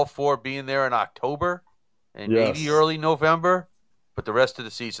am all for being there in October and maybe early November, but the rest of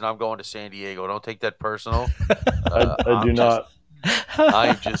the season I'm going to San Diego. Don't take that personal. I do not.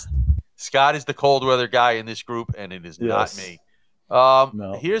 Scott is the cold weather guy in this group, and it is not me.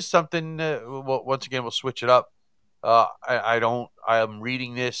 No. Here's something. Once again, we'll switch it up. I am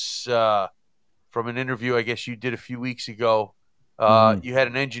reading this from an interview I guess you did a few weeks ago. You had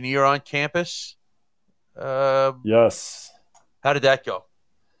an engineer on campus. Yes. How did that go?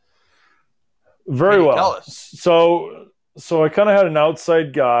 Very well. Tell us. So I kind of had an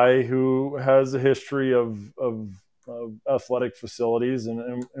outside guy who has a history of athletic facilities,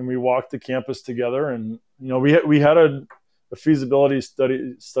 and we walked the campus together, and we had a feasibility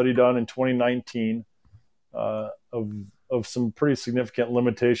study done in 2019 of some pretty significant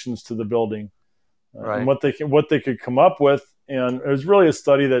limitations to the building, and what they could come up with, and it was really a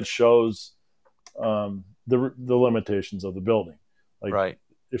study that shows the limitations of the building. Like,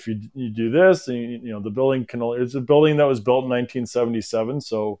 if you do this, and, the building it's a building that was built in 1977,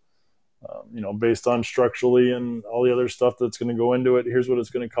 so based on structurally and all the other stuff that's going to go into it, here's what it's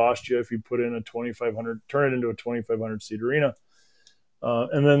going to cost you if you put in turn it into a 2,500 seat arena.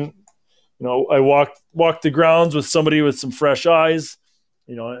 And then, I walked the grounds with somebody with some fresh eyes,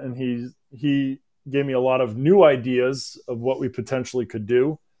 and he gave me a lot of new ideas of what we potentially could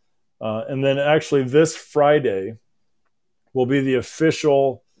do. And then actually this Friday will be the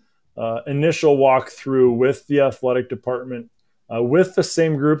official initial walkthrough with the athletic department, with the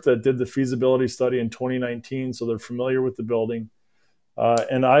same group that did the feasibility study in 2019, so they're familiar with the building.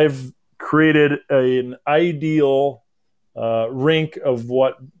 And I've created an ideal rink of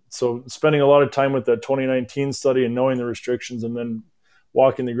so spending a lot of time with that 2019 study and knowing the restrictions, and then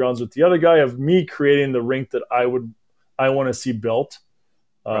walking the grounds with the other guy, of me creating the rink that I want to see built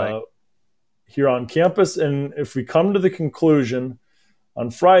here on campus. And if we come to the conclusion on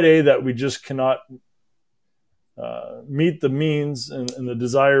Friday that we just cannot meet the means and the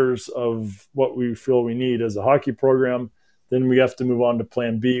desires of what we feel we need as a hockey program, then we have to move on to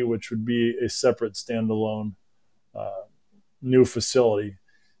Plan B, which would be a separate standalone new facility.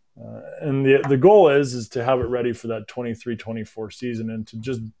 And the goal is to have it ready for that 23-24 season, and to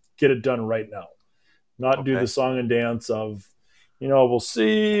just get it done right now, not do the song and dance of, we'll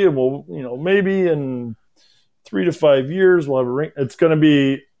see, and we'll, maybe in 3 to 5 years we'll have a rink. It's going to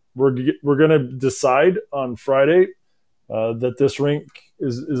be, we're going to decide on Friday that this rink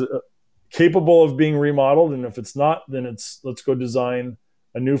is capable of being remodeled, and if it's not, then let's go design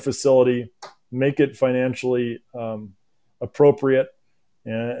a new facility, make it financially appropriate,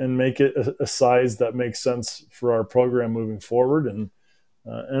 and make it a size that makes sense for our program moving forward, and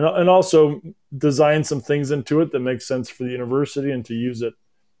also design some things into it that make sense for the university, and to use it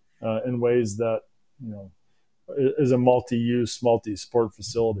in ways that is a multi-use, multi-sport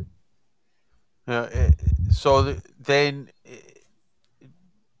facility. So then,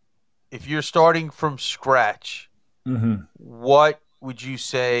 if you're starting from scratch, what would you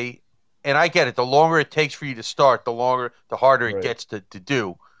say? And I get it. The longer it takes for you to start, the harder it gets to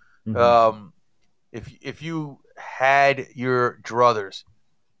do. If you had your druthers,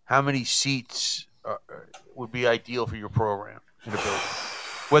 how many seats would be ideal for your program in a building?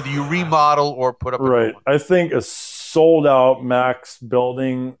 whether you remodel or put up a right. I think a sold out max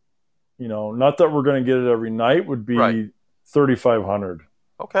building, not that we're going to get it every night, would be 3,500.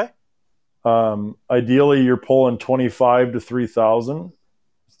 Okay. Ideally, you're pulling 25 to 3,000,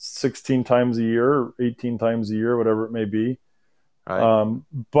 16 times a year, or 18 times a year, whatever it may be. Right.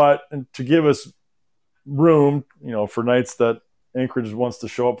 But to give us room, for nights that Anchorage wants to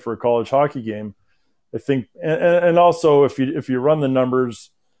show up for a college hockey game, I think, and also if you run the numbers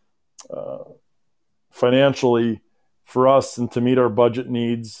financially for us and to meet our budget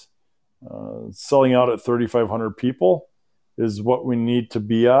needs, selling out at 3,500 people is what we need to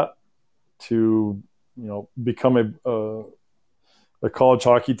be at to, become a college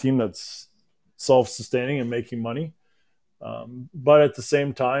hockey team that's self-sustaining and making money. But at the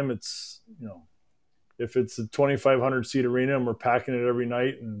same time, it's, if it's a 2,500 seat arena and we're packing it every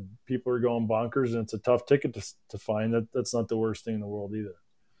night and people are going bonkers and it's a tough ticket to find, that's not the worst thing in the world either.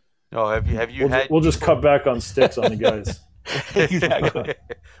 No, have you had? We'll just cut back on sticks on the guys. Exactly.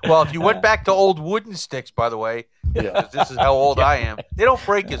 Well, if you went back to old wooden sticks, by the way, this is how old I am. They don't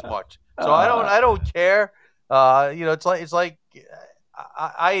break as much, so I don't care. It's like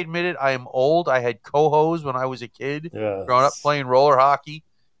I admit it. I am old. I had co-hos when I was a kid, growing up playing roller hockey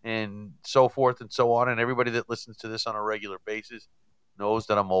and so forth and so on. And everybody that listens to this on a regular basis knows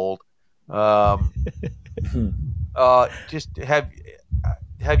that I'm old. Just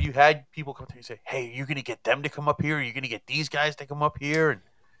have you had people come to you and say, "Hey, are you going to get them to come up here? Are you going to get these guys to come up here?"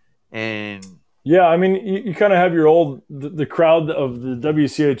 And yeah, I mean, you kind of have your the crowd of the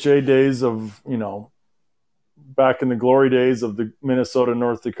WCHA days of, back in the glory days of the Minnesota,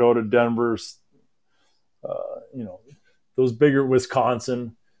 North Dakota, Denver, those bigger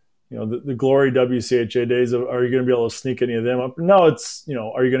Wisconsin, the glory WCHA days of, are you going to be able to sneak any of them up? No, it's,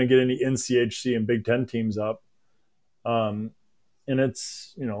 are you going to get any NCHC and Big Ten teams up? And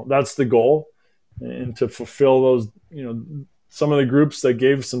it's, that's the goal. And to fulfill those, some of the groups that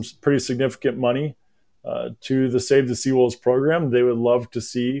gave some pretty significant money to the Save the Seawolves program, they would love to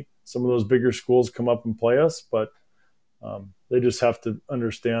see some of those bigger schools come up and play us, but they just have to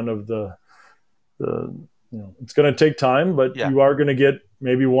understand of the it's going to take time, but you are going to get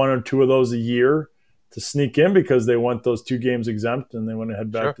maybe one or two of those a year to sneak in because they want those 2 games exempt and they want to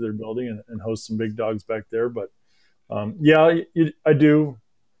head back to their building and host some big dogs back there. But I do.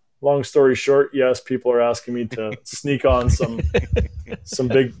 Long story short, yes, people are asking me to sneak on some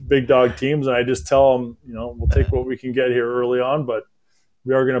big dog teams, and I just tell them, we'll take what we can get here early on, but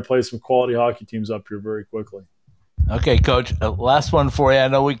we are going to play some quality hockey teams up here very quickly. Okay, Coach. Last one for you. I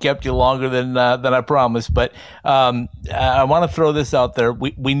know we kept you longer than I promised, but I want to throw this out there.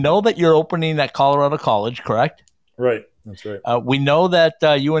 We know that you're opening at Colorado College, correct? Right. That's right. We know that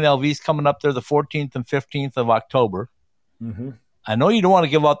UNLV is coming up there the 14th and 15th of October. Mm-hmm. I know you don't want to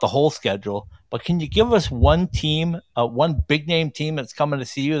give out the whole schedule, but can you give us one team, one big name team that's coming to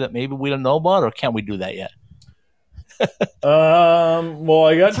see you that maybe we don't know about, or can't we do that yet? Well,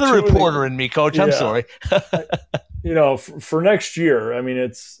 I got it's the reporter in me, Coach. I'm sorry. For next year, I mean, it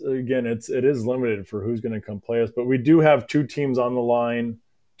is limited for who's going to come play us, but we do have 2 teams on the line,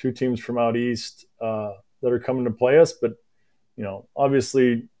 2 teams from out east that are coming to play us. But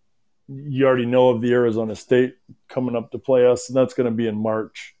obviously, you already know of the Arizona State coming up to play us, and that's going to be in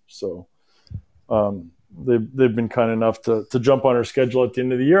March. So they've been kind enough to jump on our schedule at the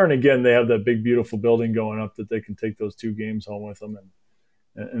end of the year. And again, they have that big, beautiful building going up that they can take those 2 games home with them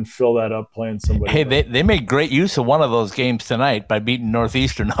and fill that up playing somebody. Hey, they made great use of one of those games tonight by beating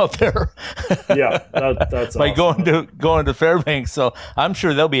Northeastern out there. Yeah, that's by awesome. going to Fairbanks. So I'm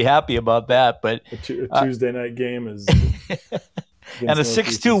sure they'll be happy about that. But a Tuesday night game is and a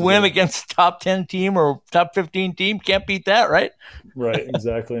 6-2 win against a top 10 team or top 15 team, can't beat that, right? Right,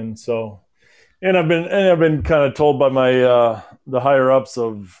 exactly. And so, and I've been kind of told by my the higher ups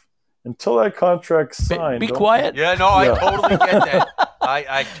of, until that contract's signed, be quiet. Yeah, no, I totally get that.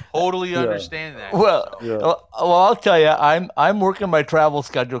 I totally understand that. Well, I'll tell you, I'm working my travel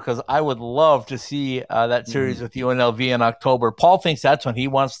schedule because I would love to see that series with UNLV in October. Paul thinks that's when he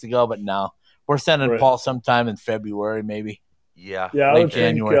wants to go, but no, we're sending Paul sometime in February, maybe. Yeah, I would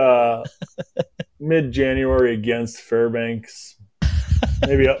January. Think mid-January against Fairbanks.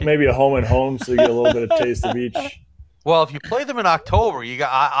 Maybe a home and home, so you get a little bit of taste of each. Well, if you play them in October,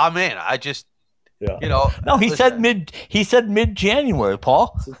 I'm in. No, he said mid-January,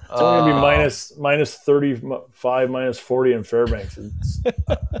 Paul. It's only gonna be minus 35, minus 40 in Fairbanks.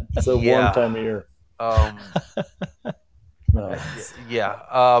 It's a warm time of year. No. Yeah.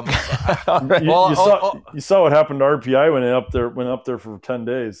 You saw what happened to RPI when it went up there for 10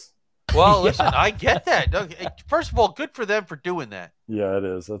 days. Well, listen, I get that. First of all, good for them for doing that. Yeah, it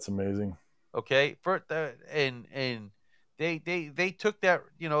is. That's amazing. Okay, and they took that.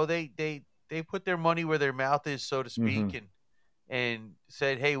 They put their money where their mouth is, so to speak, and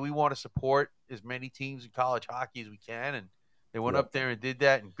said, "Hey, we want to support as many teams in college hockey as we can," and they went up there and did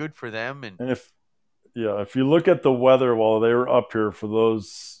that, and good for them. And if you look at the weather while they were up here for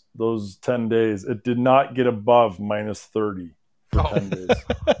those 10 days, it did not get above -30 for 10 days.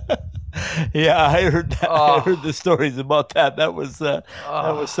 Yeah, I heard that. I heard the stories about that. That was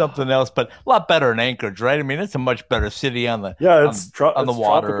something else, but a lot better in Anchorage, right? I mean, it's a much better city on the on the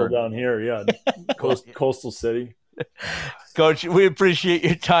water tropical down here. Yeah, coastal city. Coach, we appreciate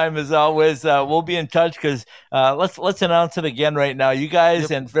your time as always. We'll be in touch because let's announce it again right now. You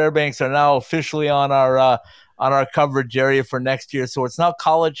guys and Fairbanks are now officially on our coverage area for next year. So it's now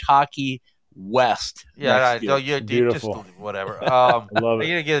College Hockey West. Yeah, beautiful. Just whatever. I love it.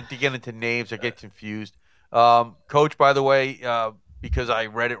 You get into names, I get confused. Coach, by the way, because I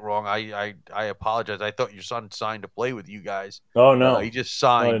read it wrong, I apologize. I thought your son signed to play with you guys. Oh no, he just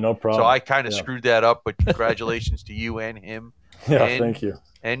signed. No problem. So I kind of screwed that up. But congratulations to you and him. Yeah, thank you.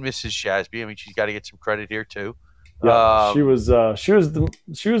 And Mrs. Shasby. I mean, she's got to get some credit here too. Yeah, she was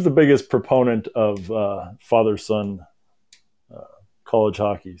the biggest proponent of father-son college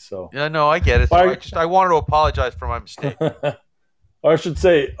hockey. So yeah, no, I get it. So I wanted to apologize for my mistake. Or I should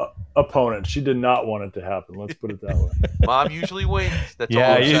say, opponent. She did not want it to happen. Let's put it that way. Mom usually wins. That's all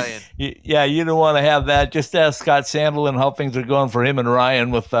I'm saying. You don't want to have that. Just ask Scott Sandelin how things are going for him and Ryan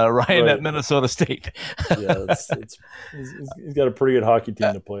with Ryan at Minnesota State. Yeah, he's got a pretty good hockey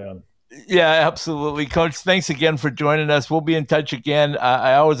team to play on. Yeah, absolutely. Coach, thanks again for joining us. We'll be in touch again.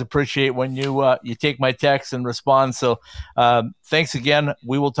 I always appreciate when you take my text and respond. So thanks again.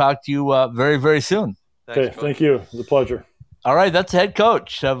 We will talk to you very, very soon. Okay, thank you. It was a pleasure. All right, that's head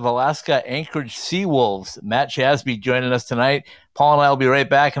coach of Alaska Anchorage Seawolves, Matt Shasby, joining us tonight. Paul and I will be right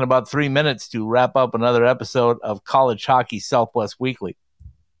back in about 3 minutes to wrap up another episode of College Hockey Southwest Weekly.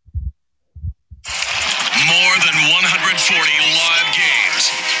 More than 140 live games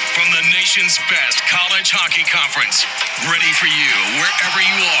from the nation's best college hockey conference. Ready for you wherever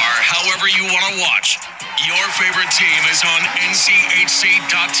you are, however you want to watch. Your favorite team is on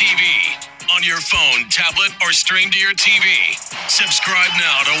NCHC.TV. On your phone, tablet, or stream to your TV. Subscribe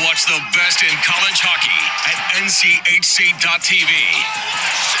now to watch the best in college hockey at NCHC.TV.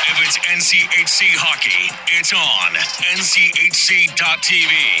 If it's NCHC hockey, it's on NCHC.TV.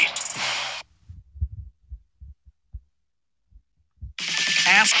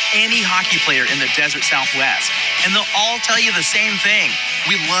 Ask any hockey player in the Desert Southwest, and they'll all tell you the same thing.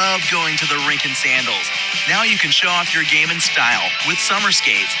 We love going to the rink in sandals. Now you can show off your game in style with summer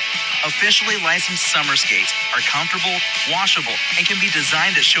skates. Officially licensed summer skates are comfortable, washable, and can be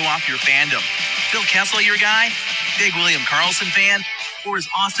designed to show off your fandom. Phil Kessel your guy? Big William Karlsson fan? Or is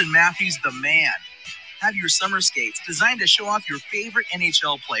Austin Matthews the man? Have your summer skates designed to show off your favorite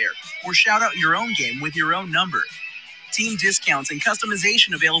NHL player or shout out your own game with your own number. Team discounts and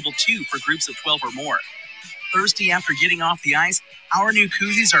customization available too for groups of 12 or more. Thirsty after getting off the ice? Our new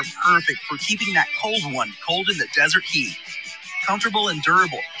koozies are perfect for keeping that cold one cold in the desert heat. Comfortable and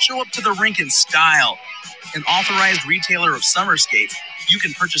durable. Show up to the rink in style. An authorized retailer of summer skates, you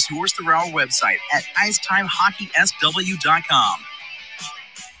can purchase yours through our website at IcetimeHockeySW.com.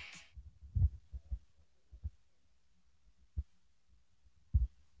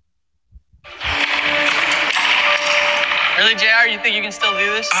 Really, JR? You think you can still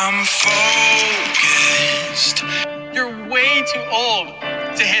do this? I'm focused. You're way too old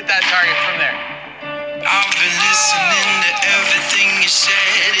to hit that target from there. I've been listening to everything you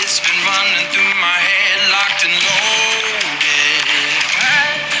said. It's been running through my head, locked and loaded.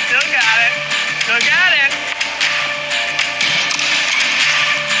 Still got it. Still got it.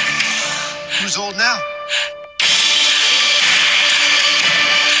 Who's old now?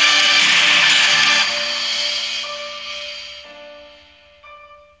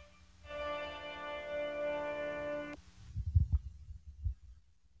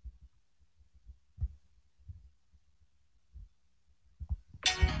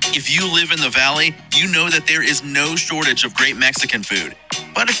 If you live in the Valley, you know that there is no shortage of great Mexican food.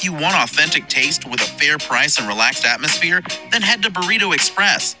 But if you want authentic taste with a fair price and relaxed atmosphere, then head to Burrito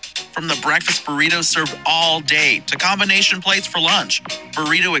Express. From the breakfast burritos served all day to combination plates for lunch,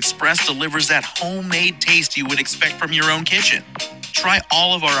 Burrito Express delivers that homemade taste you would expect from your own kitchen. Try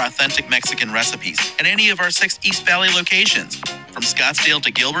all of our authentic Mexican recipes at any of our 6 East Valley locations, from Scottsdale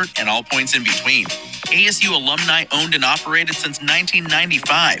to Gilbert and all points in between. ASU alumni owned and operated since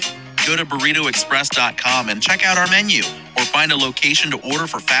 1995. Go to burritoexpress.com and check out our menu or find a location to order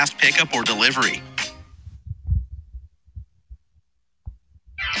for fast pickup or delivery.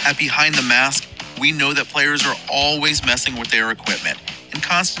 At Behind the Mask, we know that players are always messing with their equipment and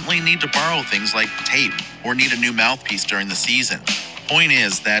constantly need to borrow things like tape or need a new mouthpiece during the season. Point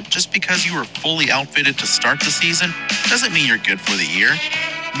is that just because you were fully outfitted to start the season doesn't mean you're good for the year.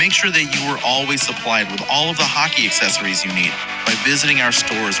 Make sure that you are always supplied with all of the hockey accessories you need by visiting our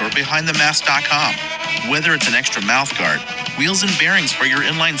stores or behindthemask.com. Whether it's an extra mouth guard, wheels and bearings for your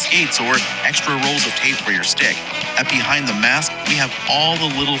inline skates, or extra rolls of tape for your stick, at Behind the Mask, we have all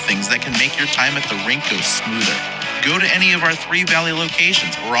the little things that can make your time at the rink go smoother. Go to any of our 3 Valley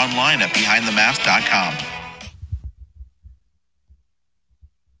locations or online at behindthemask.com.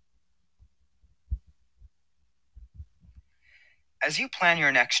 As you plan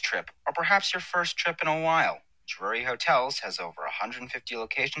your next trip, or perhaps your first trip in a while, Drury Hotels has over 150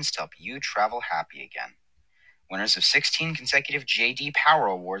 locations to help you travel happy again. Winners of 16 consecutive J.D. Power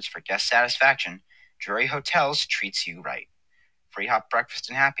Awards for guest satisfaction, Drury Hotels treats you right. Free hot breakfast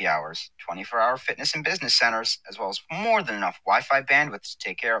and happy hours, 24-hour fitness and business centers, as well as more than enough Wi-Fi bandwidth to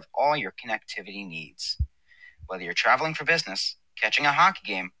take care of all your connectivity needs. Whether you're traveling for business, catching a hockey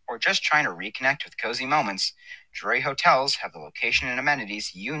game, or just trying to reconnect with cozy moments, Drury Hotels have the location and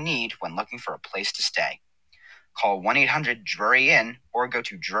amenities you need when looking for a place to stay. Call 1-800-DRURY-INN or go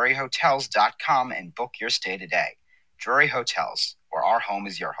to druryhotels.com and book your stay today. Drury Hotels, where our home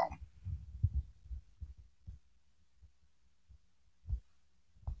is your home.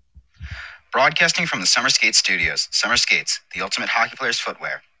 Broadcasting from the Summer Skates Studios, Summer Skates, the ultimate hockey player's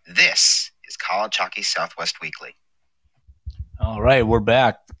footwear. This is College Hockey Southwest Weekly. All right, we're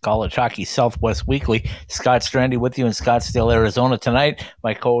back. College Hockey Southwest Weekly. Scott Strandy with you in Scottsdale, Arizona tonight.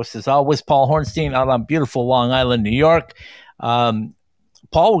 My co-host is always Paul Hornstein out on beautiful Long Island, New York. Paul,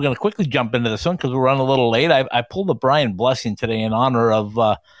 we're going to quickly jump into this one because we're running a little late. I pulled a Brian Blessing today in honor of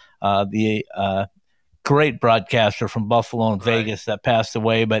the great broadcaster from Buffalo and Vegas that passed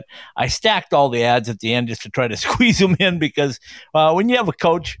away, but I stacked all the ads at the end just to try to squeeze them in because when you have a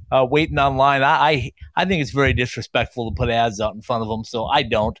coach waiting online, I think it's very disrespectful to put ads out in front of them, so I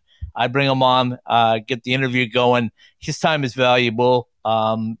don't. I bring them on, get the interview going. His time is valuable.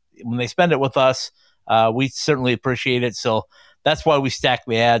 When they spend it with us, we certainly appreciate it, so that's why we stack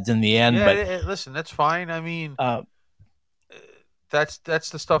the ads in the end. Yeah, but listen, that's fine. I mean, that's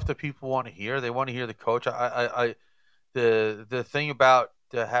the stuff that people want to hear. They want to hear the coach. The thing about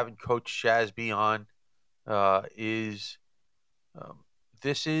having Coach Shasby on is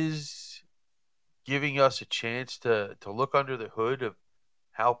this is giving us a chance to look under the hood of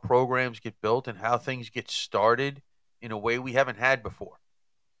how programs get built and how things get started in a way we haven't had before.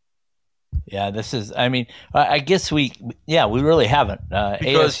 Yeah, this is. I mean, I guess we really haven't.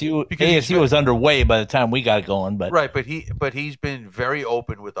 ASU was underway by the time we got going, but right. But he's been very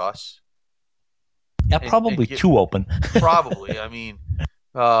open with us. Yeah, probably too open. Probably. I mean,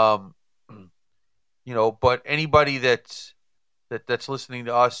 but anybody that's listening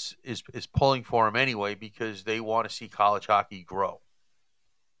to us is pulling for him anyway because they want to see college hockey grow,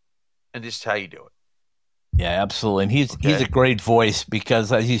 and this is how you do it. Yeah, absolutely. And he's a great voice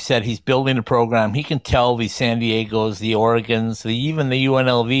because, as you said, he's building a program. He can tell the San Diegos, the Oregons, even the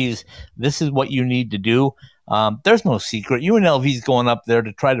UNLVs, this is what you need to do. There's no secret. UNLV's going up there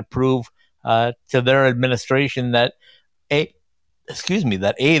to try to prove to their administration that A,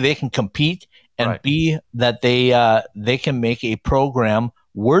 they can compete, and B, that they can make a program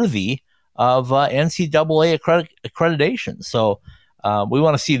worthy of NCAA accreditation. So we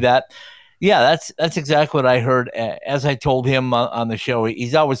want to see that. Yeah, that's exactly what I heard. As I told him on the show,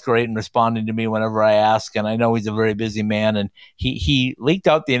 he's always great in responding to me whenever I ask, and I know he's a very busy man. And he leaked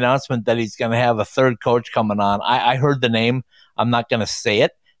out the announcement that he's going to have a third coach coming on. I heard the name. I'm not going to say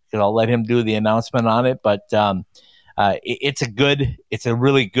it because I'll let him do the announcement on it. But it's a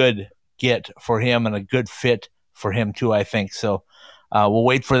really good get for him and a good fit for him too, I think. So we'll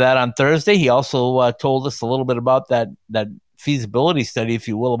wait for that on Thursday. He also told us a little bit about that feasibility study, if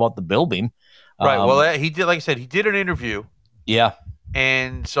you will, about the building. Right. Well, he did, like I said, he did an interview. Yeah.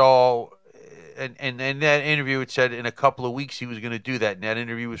 And so, and that interview, it said in a couple of weeks he was going to do that. And that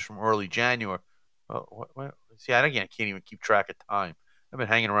interview was from early January. See, I can't even keep track of time. I've been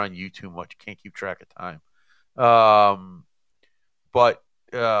hanging around you too much. Can't keep track of time.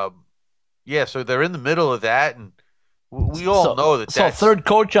 Yeah, so they're in the middle of that, and we all know that. So third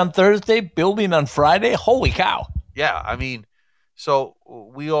coach on Thursday, building on Friday. Holy cow! Yeah, I mean, so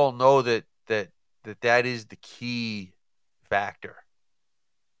we all know that is the key factor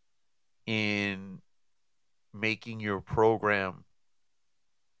in making your program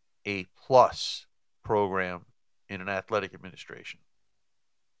a plus program in an athletic administration.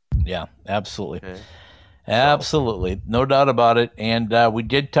 Yeah, absolutely. Okay. Absolutely. No doubt about it. And we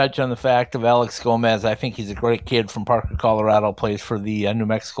did touch on the fact of Alex Gomez. I think he's a great kid from Parker, Colorado, plays for the New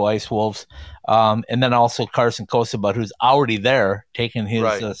Mexico Ice Wolves. And then also Carson Kosebut, who's already there, taking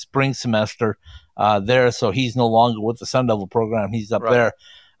his spring semester there. So he's no longer with the Sun Devil program. He's up there.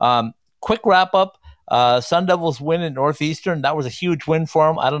 Quick wrap up. Sun Devils win at Northeastern. That was a huge win for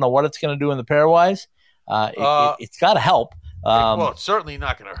them. I don't know what it's going to do in the pairwise. It's got to help. Well, it's certainly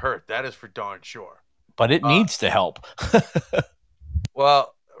not going to hurt. That is for darn sure. But it needs to help.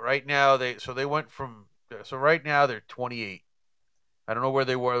 Well, right now right now they're 28. I don't know where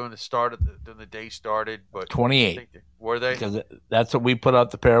they were when the day started, but 28. Were they? Because that's what we put out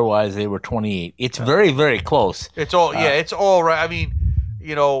the pairwise. They were 28. It's very, very close. It's all it's all right. I mean,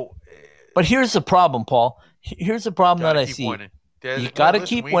 But here's the problem, Paul. Here's the problem that I see. You got to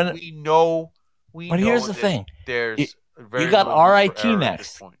keep winning. We know. But here's the thing. You got RIT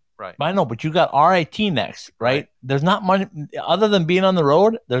next. Right. I know, but you got RIT next, right? There's not money other than being on the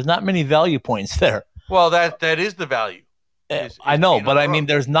road. There's not many value points there. Well, that is the value. I know, but I mean,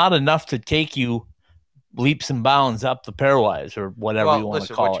 there's not enough to take you leaps and bounds up the pairwise or whatever you want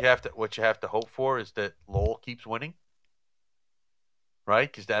to call it. What you have to hope for is that Lowell keeps winning,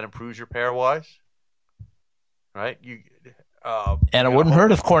 right? Because that improves your pairwise, right? And it wouldn't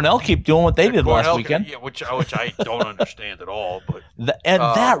hurt if Cornell keep doing what they did last weekend. Yeah, which I don't understand at all. But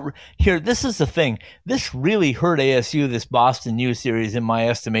this is the thing. This really hurt ASU, this Boston U series, in my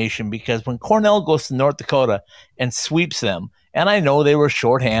estimation, because when Cornell goes to North Dakota and sweeps them, and I know they were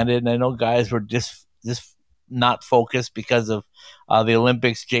shorthanded, and I know guys were just not focused because of the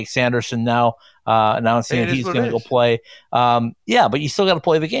Olympics. Jake Sanderson now announcing that he's going to go play. But you still got to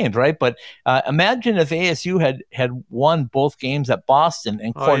play the games, right? But imagine if ASU had won both games at Boston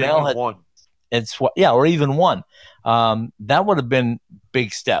and Cornell had won. Or even won. That would have been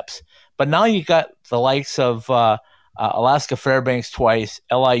big steps. But now you got the likes of Alaska Fairbanks twice,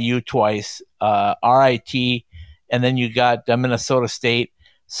 LIU twice, RIT, and then you got Minnesota State.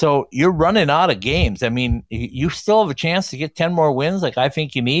 So you're running out of games. I mean, you still have a chance to get 10 more wins like I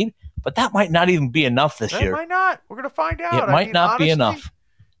think you need, but that might not even be enough this year. It might not. We're going to find out. It might not be enough.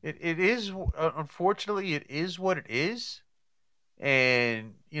 It is, unfortunately, it is what it is.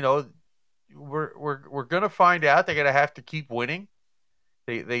 And, we're going to find out. They're going to have to keep winning.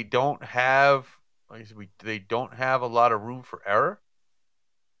 They don't have, they don't have a lot of room for error.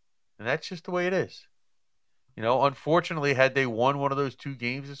 And that's just the way it is. Unfortunately, had they won one of those two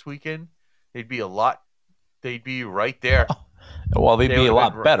games this weekend, they'd be right there. Well, they'd be a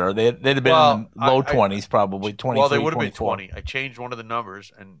lot better. They'd have been in the low 20s, probably 23, well, they would have 24. been 20. I changed one of the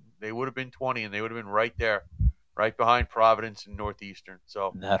numbers, and they would have been 20, and they would have been right there, right behind Providence and Northeastern.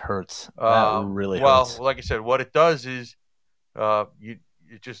 So that hurts. That really hurts. Well, like I said, what it does is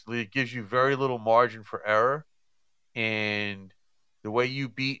it gives you very little margin for error, and the way you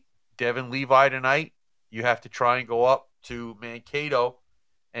beat Devin Levi tonight, you have to try and go up to Mankato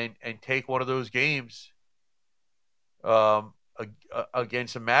and take one of those games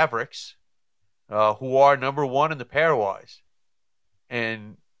against the Mavericks, who are number one in the pairwise.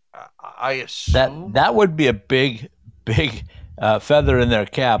 And I assume that would be a big feather in their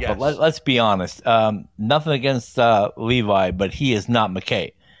cap. Yes. But let's be honest. Nothing against Levi, but he is not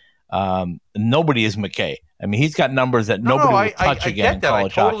McKay. Nobody is McKay. I mean, he's got numbers that nobody will touch again in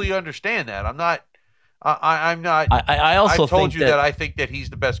college hockey. I totally understand that. I'm not. I'm not. I also told you that I think that he's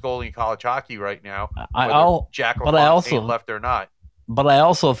the best goalie in college hockey right now. Jack but I also left or not. But I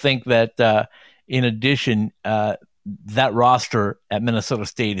also think that in addition, that roster at Minnesota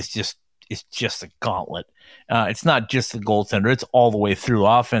State is just a gauntlet. It's not just the goaltender; it's all the way through,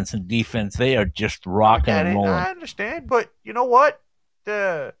 offense and defense. They are just rocking and rolling. I understand, but you know what?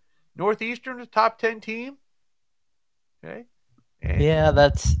 The Northeastern is a top 10 team. Okay. Yeah,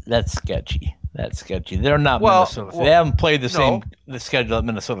 that's sketchy. That's sketchy. They're not Minnesota. They haven't played the schedule that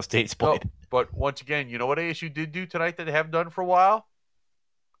Minnesota State's played. No, but once again, you know what ASU did do tonight that they haven't done for a while?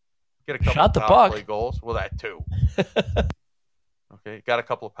 Get a couple of power play goals. Well, that too. Okay, got a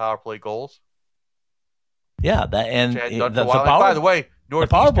couple of power play goals. Yeah, that and the power. By the way, the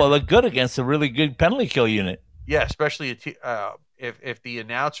power play looked good against a really good penalty kill unit. Yeah, especially if the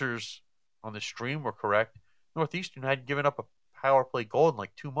announcers on the stream were correct, Northeastern hadn't given up a power play goal in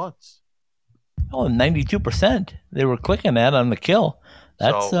like 2 months. Oh, 92%. They were clicking that on the kill.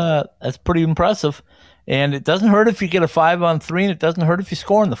 That's pretty impressive. And it doesn't hurt if you get a 5-on-3, and it doesn't hurt if you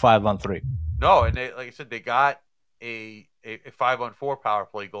score in the 5-on-3. No, and they, like I said, they got a 5-on-4 power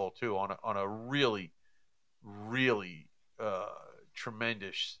play goal too on a really, really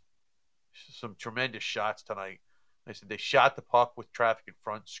tremendous shots tonight I said they shot the puck with traffic in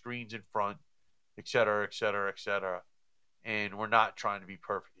front, screens in front, et cetera, et cetera, et cetera. And we're not trying to be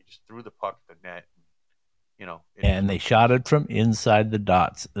perfect. They just threw the puck at the net. And they shot it from inside the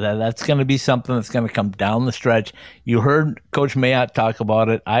dots. That's going to be something that's going to come down the stretch. You heard Coach Mayotte talk about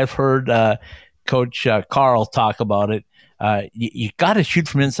it. I've heard Coach Carl talk about it. You got to shoot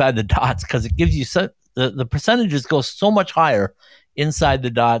from inside the dots because it gives you the percentages go so much higher inside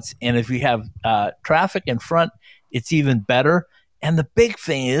the dots. And if you have traffic in front, it's even better. And the big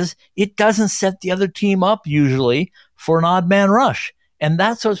thing is it doesn't set the other team up usually for an odd man rush. And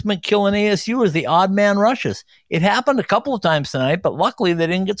that's what's been killing ASU is the odd man rushes. It happened a couple of times tonight, but luckily they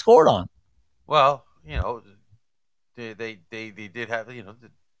didn't get scored on. Well, they did have,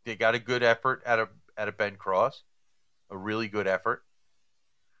 they got a good effort out of Ben Cross, a really good effort.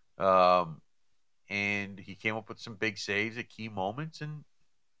 And he came up with some big saves at key moments, and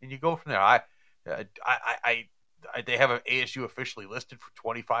you go from there. They have an ASU officially listed for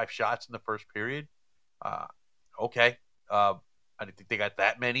 25 shots in the first period. Okay. I didn't think they got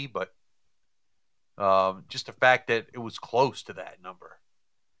that many, but just the fact that it was close to that number.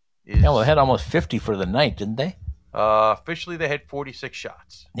 They had almost 50 for the night, didn't they? Officially, they had 46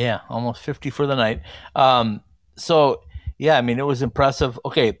 shots. Yeah, almost 50 for the night. It was impressive.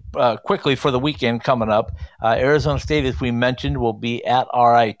 Okay, quickly for the weekend coming up, Arizona State, as we mentioned, will be at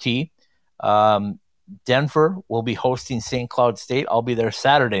RIT. Denver will be hosting St. Cloud State. I'll be there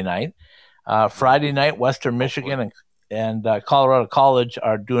Saturday night. Friday night, Western Michigan and Colorado College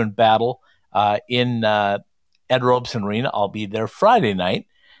are doing battle in Ed Robson Arena. I'll be there Friday night.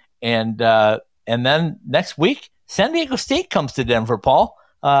 And then next week, San Diego State comes to Denver, Paul,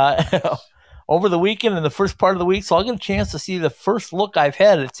 over the weekend and the first part of the week. So I'll get a chance to see the first look I've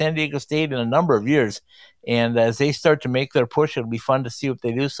had at San Diego State in a number of years. And as they start to make their push, it'll be fun to see what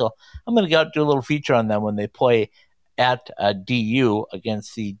they do. So I'm going to go out and do a little feature on them when they play at DU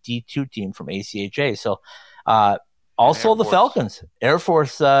against the D2 team from ACHA. So also the Falcons. Air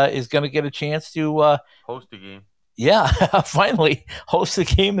Force is going to get a chance to host a game. Yeah, finally host the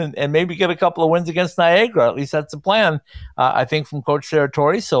game and maybe get a couple of wins against Niagara. At least that's the plan, I think, from Coach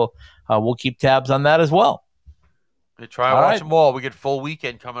Serratori. So we'll keep tabs on that as well. We try and watch them all. We get full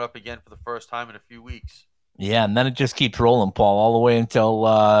weekend coming up again for the first time in a few weeks. Yeah, and then it just keeps rolling, Paul, all the way until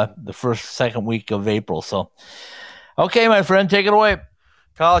the second week of April. So, okay, my friend, take it away.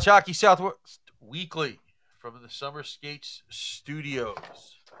 College Hockey Southwest Weekly from the Summer Skates Studios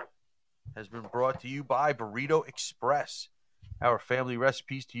has been brought to you by Burrito Express. Our family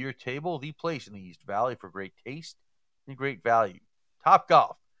recipes to your table, the place in the East Valley for great taste and great value. Top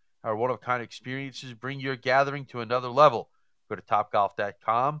Golf, our one-of-a-kind experiences bring your gathering to another level. Go to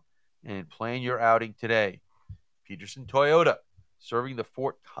topgolf.com and plan your outing today. Peterson Toyota, serving the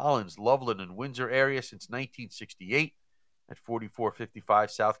Fort Collins, Loveland, and Windsor area since 1968 at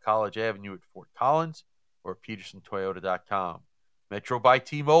 4455 South College Avenue at Fort Collins or petersontoyota.com. Metro by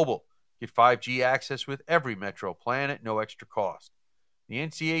T-Mobile. Get 5G access with every Metro plan at no extra cost. The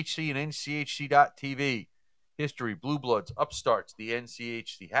NCHC and NCHC.TV. History, Blue Bloods, Upstarts. The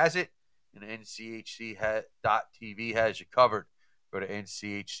NCHC has it, and NCHC.TV has you covered. Go to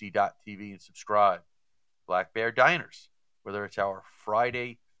NCHC.TV and subscribe. Black Bear Diners. Whether it's our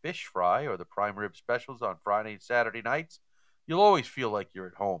Friday fish fry or the prime rib specials on Friday and Saturday nights, you'll always feel like you're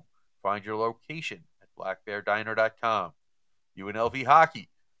at home. Find your location at blackbeardiner.com. UNLV Hockey.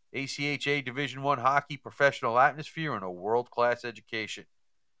 ACHA Division I hockey professional atmosphere and a world-class education.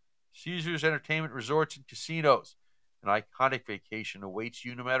 Caesars Entertainment Resorts and Casinos. An iconic vacation awaits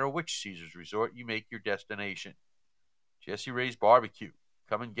you no matter which Caesars resort you make your destination. Jesse Ray's Barbecue.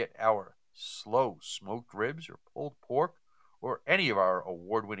 Come and get our slow smoked ribs or pulled pork or any of our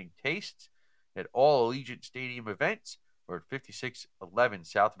award-winning tastes at all Allegiant Stadium events or at 5611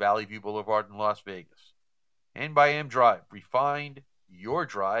 South Valley View Boulevard in Las Vegas. And by M-Drive. Refined your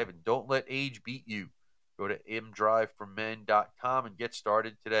drive and don't let age beat you. Go to mdriveformen.com and get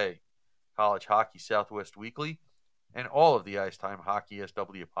started today. College Hockey Southwest Weekly and all of the Ice Time Hockey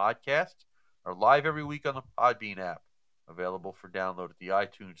SW podcasts are live every week on the Podbean app. Available for download at the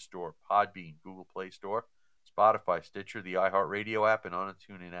iTunes Store, Podbean, Google Play Store, Spotify, Stitcher, the iHeartRadio app, and on a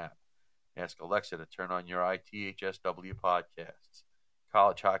TuneIn app. Ask Alexa to turn on your ITHSW podcasts.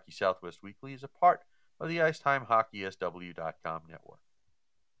 College Hockey Southwest Weekly is a part of the IcetimeHockeySW.com network.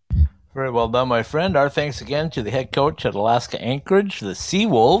 Very well done, my friend. Our thanks again to the head coach at Alaska Anchorage, the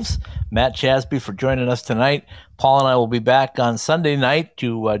Seawolves, Matt Chasby, for joining us tonight. Paul and I will be back on Sunday night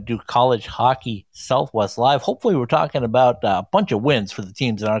to do College Hockey Southwest Live. Hopefully we're talking about a bunch of wins for the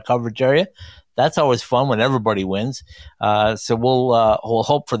teams in our coverage area. That's always fun when everybody wins. So we'll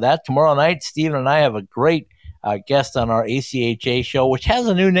hope for that. Tomorrow night, Steven and I have a great guest on our ACHA show, which has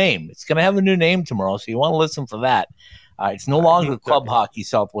a new name. It's going to have a new name tomorrow, so you want to listen for that. It's no longer Club Hockey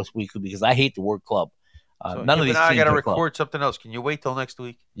Southwest Weekly because I hate the word club. None of these. I got to record something else. Can you wait till next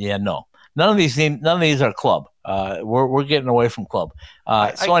week? Yeah, no. None of these are club. We're getting away from club.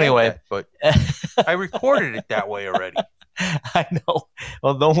 Anyway, but I recorded it that way already. I know.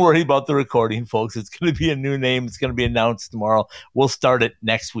 Well, don't worry about the recording, folks. It's going to be a new name. It's going to be announced tomorrow. We'll start it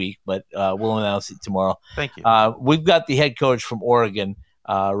next week, but we'll announce it tomorrow. Thank you. We've got the head coach from Oregon,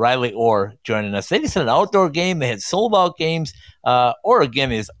 Riley Orr, joining us. They just had an outdoor game. They had sold-out games.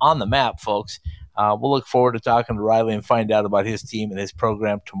 Oregon is on the map, folks. We'll look forward to talking to Riley and find out about his team and his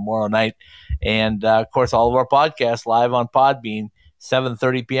program tomorrow night. And, of course, all of our podcasts live on Podbean,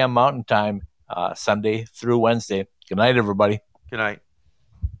 7:30 p.m. Mountain Time, Sunday through Wednesday. Good night, everybody. Good night.